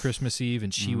before Christmas Eve,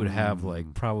 and she would have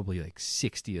like probably like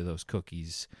 60 of those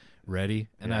cookies ready,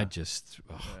 and Yeah. I'd just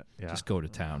yeah. just go to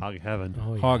town. Hog heaven.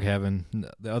 Oh, yeah. Hog heaven.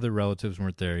 The other relatives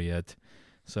weren't there yet,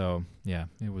 So yeah,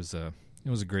 it was a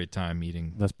great time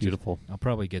eating. That's beautiful. I'll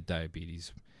probably get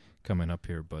diabetes coming up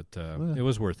here, but it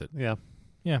was worth it. Yeah.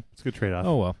 Yeah. It's a good trade-off.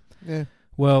 Oh well. Yeah.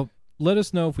 Well, let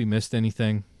us know if we missed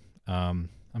anything.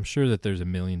 I'm sure that there's a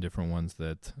million different ones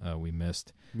that we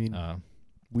missed. I mean,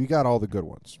 we got all the good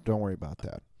ones. Don't worry about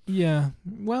that. Yeah.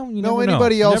 Well, you No, never know.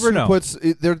 anybody else Never who know. puts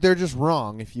they're just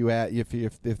wrong if you add if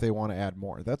they want to add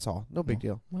more. That's all. No big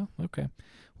deal. Well, okay.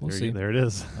 We'll there, see. There it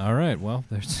is. All right. Well,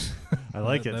 there's. I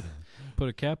like it. that put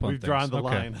a cap on We've things. drawn the Okay.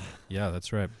 line. Yeah,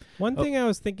 that's right. One thing I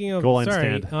was thinking of. Goal line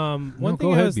Sorry. stand. One No, thing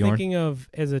go I ahead, was Bjorn. thinking of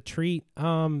as a treat.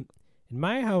 In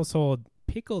my household,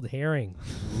 pickled herring.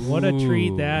 What a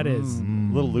treat that is.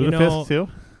 Mm. Little You lutefisk know,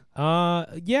 too.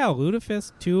 Yeah,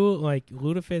 lutefisk too. Like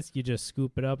lutefisk, you just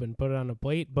scoop it up and put it on a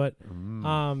plate. But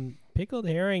pickled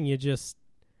herring, you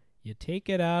take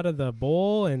it out of the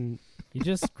bowl and you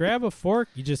just grab a fork.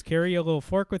 You just carry a little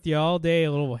fork with you all day,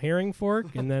 a little herring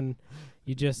fork, and then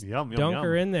you just Yum, yum, dunk yum.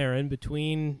 her in there in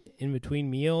between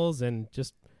meals and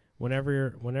just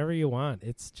whenever you want.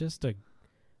 It's just a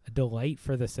delight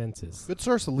for the senses. Good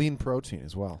source of lean protein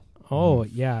as well. Oh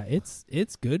yeah, it's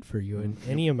good for you in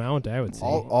any amount, I would say.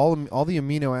 All the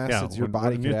amino acids your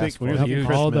body when could you ask think, when for. you're thinking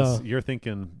Huge. All Christmas, the- you're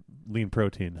thinking lean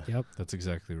protein. Yep. That's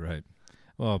exactly right.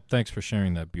 Well, thanks for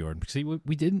sharing that, Bjorn. See,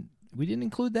 we didn't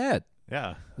include that.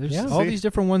 Yeah. There's Yeah. all See? these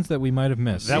different ones that we might have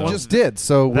missed. That We one- just did.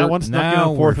 So That we're one snuck in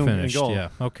now on we're fourth and finished. goal. Yeah.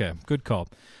 Okay. Good call.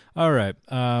 All right.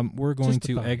 We're going Just a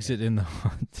to thought. exit in the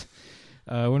hunt.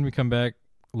 When we come back,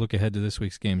 look ahead to this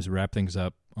week's games, wrap things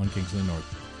up on Kings of the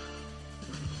North.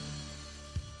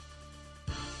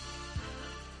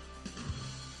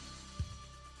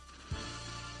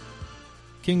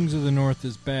 Kings of the North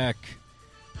is back.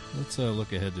 Let's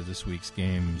look ahead to this week's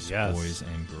games, Yes. boys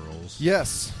and girls.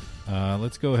 yes.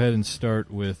 Let's go ahead and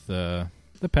start with the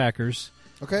Packers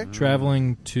Okay.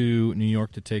 traveling to New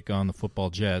York to take on the football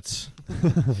Jets.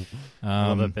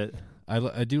 Love that bit.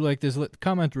 I do like this.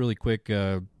 Comment really quick.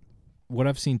 What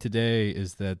I've seen today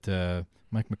is that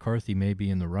Mike McCarthy may be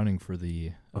in the running for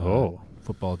the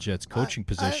football Jets coaching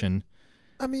position.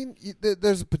 I mean,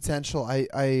 there's a potential.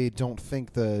 I don't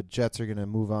think the Jets are going to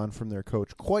move on from their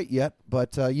coach quite yet,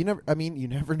 but you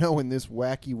never know in this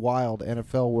wacky, wild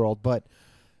NFL world. But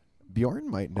Bjorn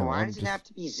might know. Why I'm does it just- have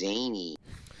to be zany?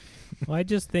 Well, I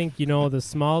just think, the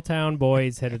small town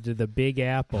boys headed to the Big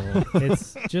Apple.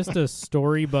 It's just a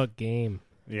storybook game.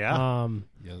 Yeah.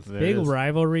 Yes. There Big it is.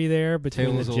 rivalry there between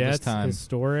Tale the as old as Jets. time.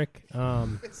 Historic.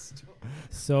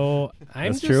 So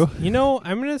I'm That's just, true.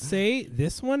 I'm gonna say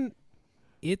this one.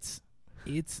 It's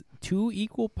two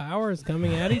equal powers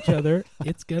coming at each other.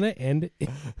 It's gonna end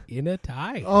in a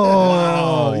tie.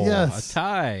 Oh, A yes.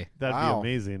 tie. That'd Wow. be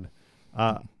amazing.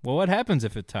 Well, what happens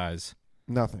if it ties?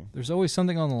 Nothing. There's always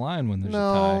something on the line when there's a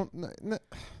tie. No.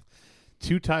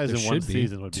 Two ties There in one should be.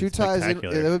 season would be Two ties.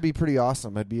 spectacular. That would be pretty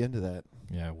awesome. I'd be into that.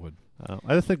 Yeah, it would.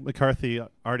 I just think McCarthy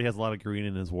already has a lot of green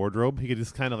in his wardrobe. He could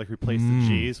just kind of like replace the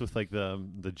G's with like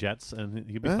the Jets, and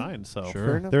he'd be Yeah. fine. So Sure.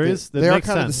 Fair enough. There They- is- that They are makes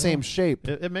kind of the sense. same shape.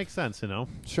 it makes sense,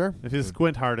 Sure. If you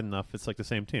squint hard enough, it's like the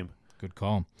same team. Good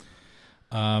call.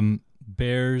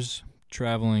 Bears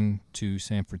traveling to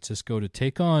San Francisco to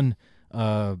take on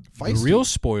the Feisty. real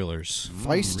spoilers.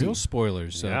 Feisty. Real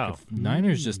spoilers. Yeah. The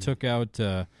Niners just took out,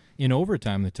 in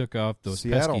overtime, they took off those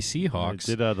Seattle. pesky Seahawks.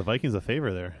 They did the Vikings a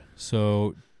favor there.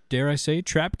 So, dare I say,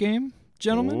 trap game,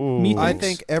 gentlemen? Ooh. I Methinks?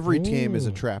 think every team is a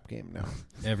Ooh. trap game now.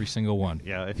 Every single one.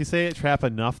 Yeah, if you say it trap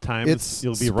enough times, It's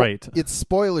you'll be right. It's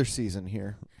spoiler season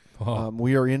here. Oh,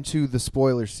 We are into the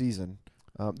spoiler season.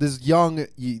 This is young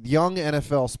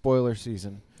NFL spoiler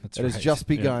season that's that right. has just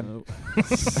begun.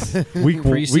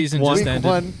 Preseason one. just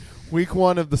ended. Week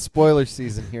one of the spoiler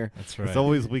season here. That's right. It's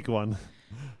always week one.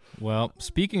 Well,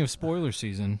 speaking of spoiler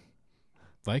season,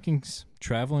 Vikings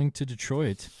traveling to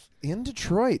Detroit. In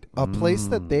Detroit, a place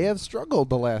that they have struggled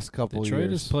the last couple Detroit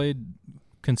years. has played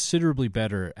considerably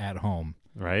better at home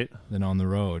Right? than on the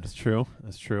road. That's true.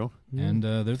 That's true. And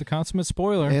they're the consummate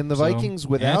spoiler. And the so- Vikings yeah,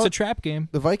 without- it's a trap game.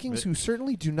 The Vikings, who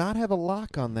certainly do not have a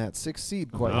lock on that 6th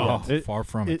seed quite No. yet. It- Far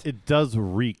from it. It does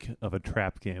reek of a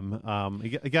trap game.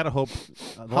 You got to hope.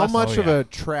 The How last- much oh, of yeah. a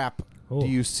trap Oh, do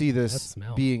you see that this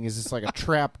smell. being? Is this like a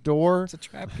trap door? It's a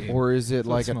trap game. Or is it That's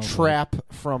what like it a smells trap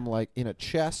from like in a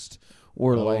chest?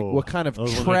 Or like Oh, what kind of those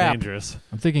ones are trap? dangerous.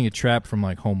 I'm thinking a trap from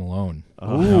like Home Alone.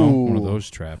 Oh. You know, Ooh. one of those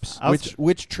traps. I was-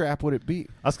 Which trap would it be?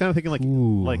 I was kind of thinking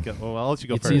Ooh. well, I'll let you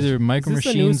go It's first. either micro Is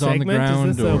this a new machines on the segment? ground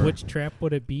Is this or which trap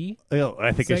would it be?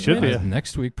 I think it should be. segment?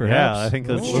 next week, perhaps. Yeah, I think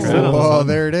that's Oh. what's Trap. in it. Oh,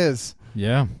 there it is.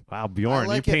 Yeah. Wow, Bjorn, I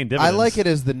like you're paying it. dividends. I like it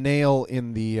as the nail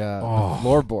in the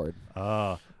floorboard.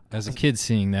 Oh, As a kid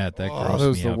seeing that Oh, grossed that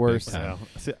was me the out big worst. time.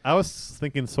 yeah. See, I was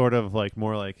thinking sort of like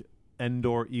more like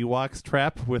Endor Ewoks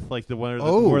trap with like the where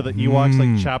Oh. the Ewoks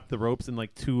like chop the ropes and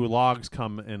like two logs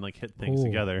come and like hit things Ooh.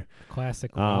 together.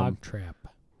 Classic log trap.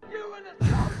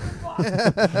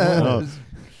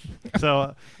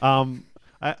 So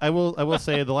I will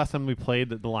say the last time we played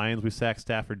the Lions, we sacked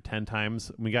Stafford 10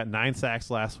 times. We got 9 sacks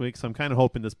last week, so I'm kind of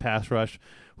hoping this pass rush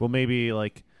will maybe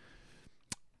like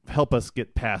help us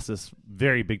get past this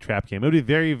very big trap game. It would be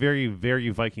very, very, very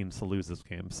Vikings to lose this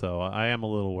game, so I am a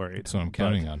little worried. That's what I'm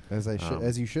counting on.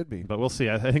 As you should be. But we'll see.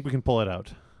 I think we can pull it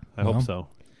out. I hope so.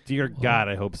 Dear God,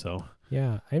 I hope so.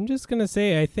 Yeah, I'm just gonna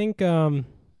say I think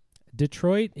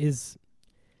Detroit is.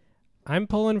 I'm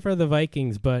pulling for the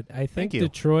Vikings, but I think you.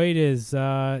 Detroit is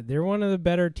they're one of the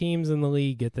better teams in the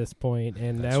league at this point,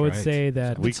 and That's I would right. say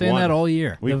that I've been saying that all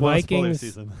year. Week The one spoiler Vikings-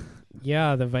 season.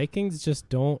 yeah, the Vikings just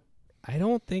don't. I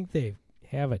don't think they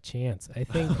have a chance. I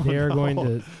think they're going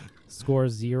to score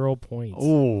 0 points.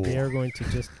 Oh. They are going to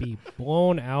just be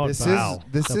blown out. This by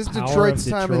is the power Detroit's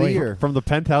of time of the Detroit. year. From the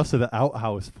penthouse to the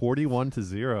outhouse,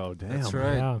 41-0. Damn. That's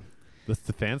right. Yeah, The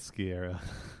Stefanski era.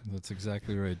 That's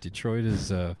exactly right. Detroit is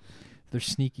they're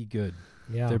sneaky good.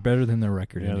 yeah. They're better than their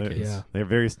record Yeah, indicates. yeah. They're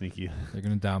very sneaky. They're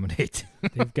going to dominate.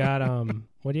 They've got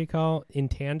what do you call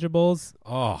intangibles?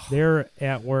 Oh, They're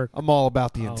at work. I'm all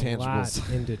about the a intangibles. lot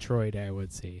in Detroit, I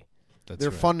would say. that's Their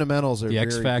right. fundamentals are The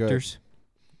X very factors.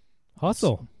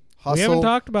 Hustle. Good. Hustle. We haven't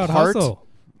talked about heart, hustle.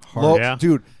 Low, Yeah.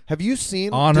 Dude, have you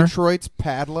seen Honor. Detroit's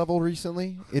pad level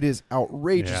recently? It is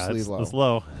outrageously it's, low. It's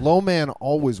low. Low man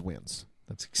always wins.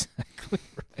 That's exactly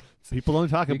right. People don't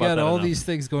talk You about got that all enough. these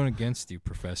things going against you,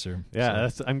 Professor. Yeah,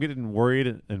 So, I'm getting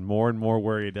worried and more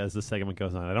worried as this segment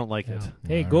goes on. I don't like Yeah. it.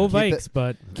 Hey, All go right. Vikes,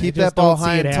 but I Keep just that ball don't see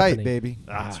high it and tight, happening. baby.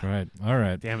 that's right. All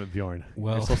right. Damn it, Bjorn.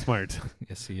 Well- You're so smart.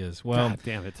 Yes, he is. Well, God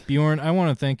damn it. Bjorn, I want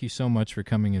to thank you so much for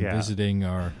coming and Yeah. visiting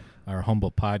our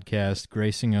humble podcast,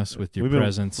 gracing us with your We've been-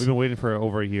 presence. We've been waiting for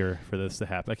over a year for this to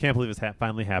happen. I can't believe it's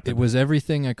finally happened. It was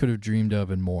everything I could have dreamed of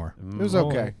and more. It was Oh,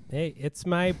 okay. Hey, it's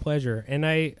my pleasure, and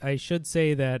I should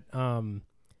say that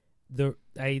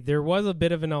there was a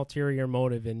bit of an ulterior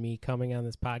motive in me coming on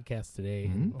this podcast today.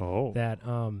 Mhm. Oh. That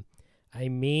I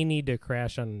may need to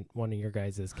crash on one of your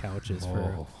guys' couches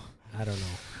for I don't know,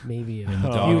 maybe In the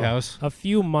Oh. doghouse. a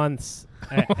few months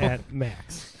at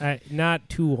max. Not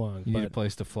too long, You need a but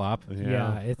place to flop.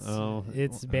 yeah, it's Oh.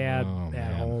 bad Oh, at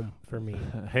man. home for me.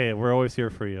 Hey, we're always here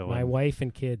for you. My wife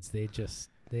and kids, they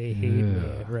hate me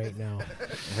Yeah. right now.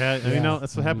 Yeah, you Yeah. know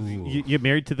that's what happens. Ooh. You get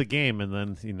married to the game, and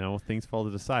then things fall to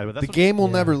the side. But that's The game will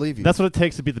Yeah. never leave you. That's what it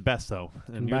takes to be the best, though,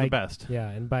 and And you're by- the best. Yeah,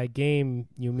 and by game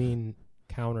you mean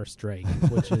Counter-Strike,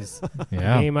 which is the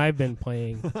Yeah. game I've been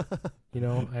playing.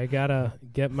 I gotta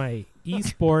get my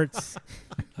esports.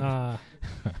 I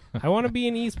want to be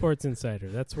an esports insider.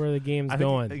 That's where the game's I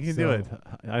going. think you can so, do it.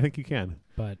 I think you can.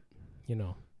 But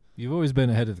You've always been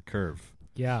ahead of the curve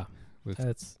yeah, with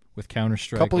that's Counter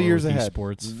Strike. Couple years ahead.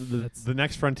 Sports. The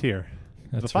next frontier.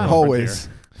 That's the right. final Always.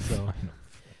 frontier.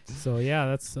 so yeah.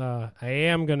 That's I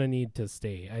am gonna need to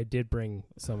stay. I did bring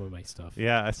some of my stuff.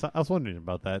 Yeah, I was wondering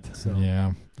about that. So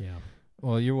Yeah. yeah.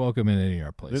 Well, you're welcome in any of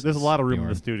our places. There's a lot of room in the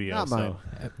Bjorn. studio. Not mine.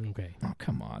 So Okay. Oh,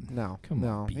 come on. No, Come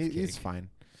on, It's beefcake. fine.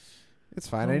 It's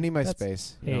fine. Well, I need my that's-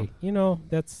 space. Hey,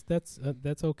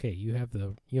 that's okay. You have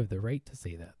the right to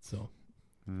say that. So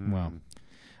Wow.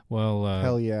 Well,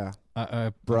 Hell yeah.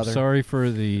 I'm brother. sorry for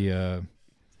the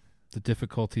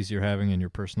difficulties you're having in your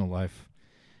personal life.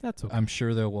 that's okay. I'm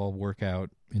sure they'll all work out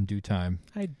in due time.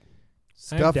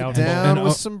 Stuff it doubtful. down And-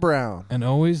 with some brown. And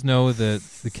always know that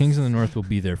the Kings of the North will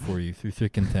be there for you through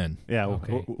thick and thin. Yeah,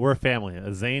 Okay. we're a family,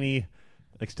 a zany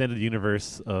extended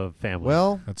universe of family.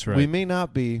 Well, That's right. we may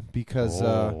not be because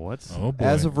what's Oh, boy.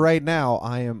 as of right now,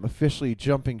 I am officially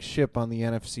jumping ship on the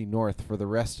NFC North for the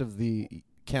rest of the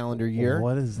calendar year.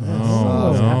 What is this? Oh,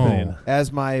 What's no. happening?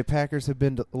 As my Packers have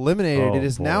been eliminated, Oh, it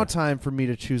is boy. now time for me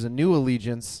to choose a new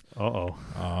allegiance. Uh-oh.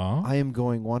 Aw. I am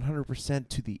going 100%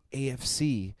 to the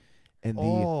AFC and the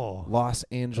Oh. Los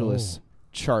Angeles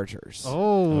Chargers.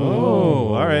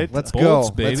 Oh. All right. Let's Bolts,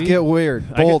 go. baby. Let's get weird.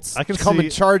 I can- Bolts I can coming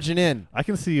see- charging in. I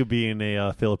can see you being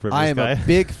a Philip Rivers I am guy. a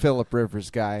big Phillip Rivers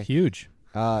guy, Huge.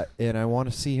 and I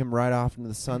want to see him ride off into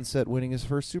the sunset winning his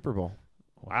first Super Bowl.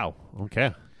 Wow.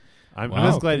 Okay. I'm Wow.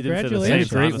 just glad you didn't say the Congratulations.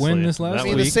 Saints. Great win honestly. this last That I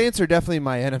mean, was- the Saints are definitely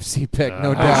my NFC pick,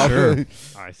 no Oh, doubt. sure.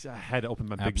 I had to open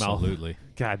my big mouth. Absolutely.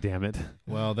 God damn it.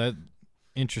 Well,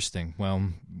 interesting. Well,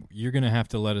 you're going to have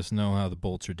to let us know how the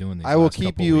Bolts are doing these I will last keep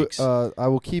couple you. weeks. I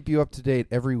will keep you up to date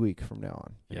every week from now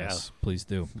on. Yes, please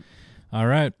do. All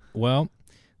right. Well,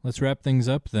 let's wrap things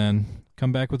up then.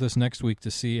 Come back with us next week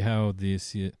to see how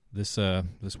this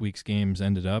week's games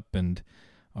ended up and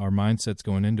our mindsets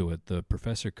going into it. The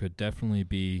professor could definitely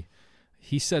be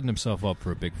he's setting himself up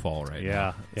for a big fall right now.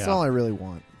 Yeah. That's all I really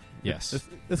want. Yes.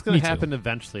 It's going Me to too. happen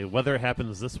eventually, whether it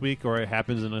happens this week or it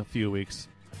happens in a few weeks.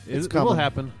 It's It will coming.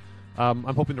 happen. I'm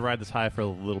hoping to ride this high for a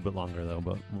little bit longer, though,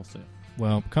 but we'll see.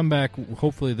 Well, come back.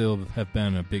 Hopefully, there'll have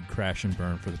been a big crash and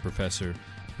burn for the professor.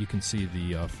 You can see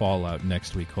the fallout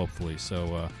next week, hopefully.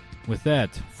 So, with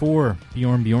that, for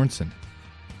Bjorn Bjornsson.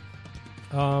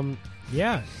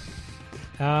 Yeah.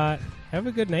 Have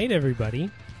a good night,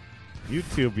 everybody. You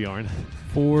too, Bjorn.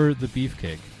 For the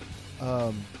Beefcake.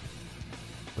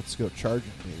 Let's go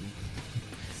Chargers, baby.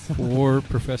 For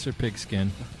Professor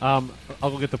Pigskin. I'll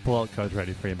go get the pull-out cards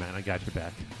ready for you, man. I got your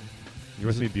back. You're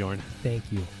with me, Bjorn.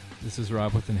 Thank you. This is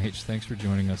Rob with an H. Thanks for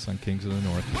joining us on Kings of the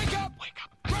North. Wake up!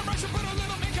 Grab brush and put a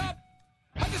little makeup.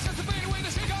 I discuss the fade away the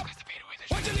shake up.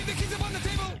 Why'd you leave the keys up on the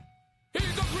table? Here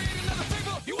you go, create another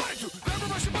fable. You wanted to. Grab a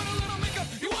brush and put a little makeup.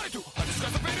 You wanted to. I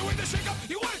discuss the fade away the shake up.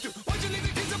 You wanted to. Why'd you leave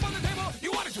the keys up on the table?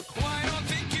 You wanted to. Well, I don't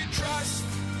think you trust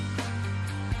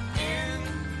in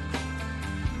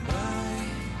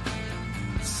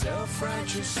my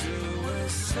self-righteous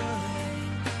suicide.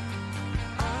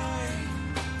 I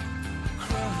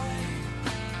cry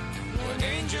when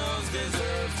angels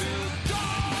deserve to die.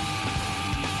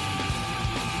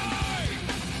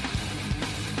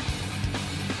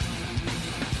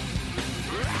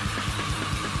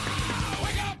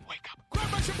 Wake up! Grab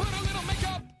brush and put a little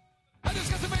makeup. I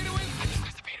discuss the fade away.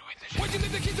 Why'd you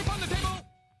leave the keys upon the table?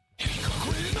 Here you go,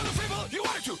 create another fable. You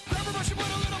wanted to. Grab a brush and put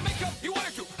a little makeup. You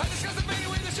wanted to. I discuss the fade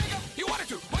away, the shake up. You wanted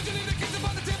to. Why'd you leave the keys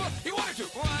upon the table? You wanted to.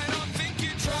 Well, I don't think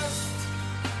you trust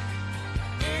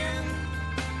in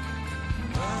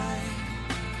my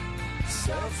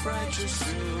self-righteous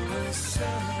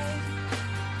suicide.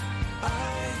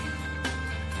 I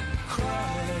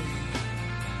cry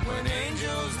when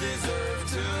angels deserve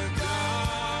to die.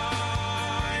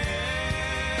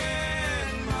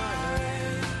 In my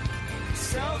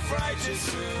self-righteous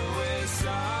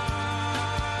suicide,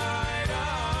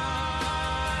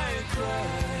 I cry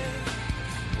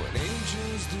when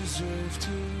angels deserve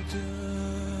to die.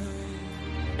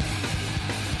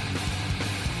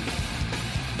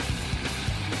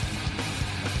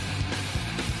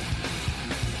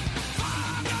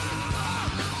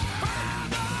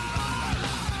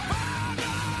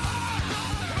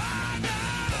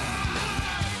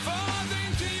 Father,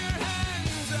 into your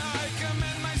hands I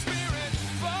commend my spirit.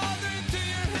 Father, into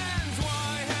your hands,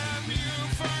 why have you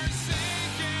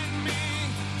forsaken me?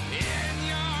 In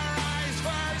your eyes,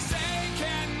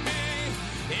 forsaken me.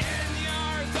 In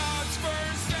your thoughts,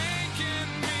 forsaken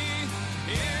me.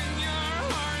 In your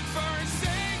heart,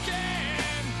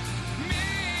 forsaken me.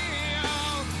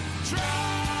 Oh,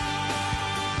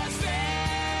 trust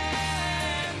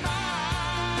in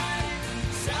my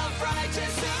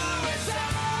self-righteous suicide.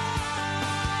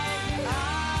 I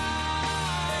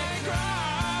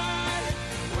cry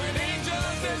when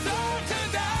angels deserve to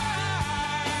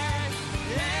die.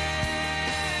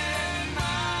 In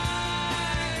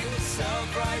my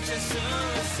self-righteous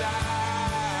suicide.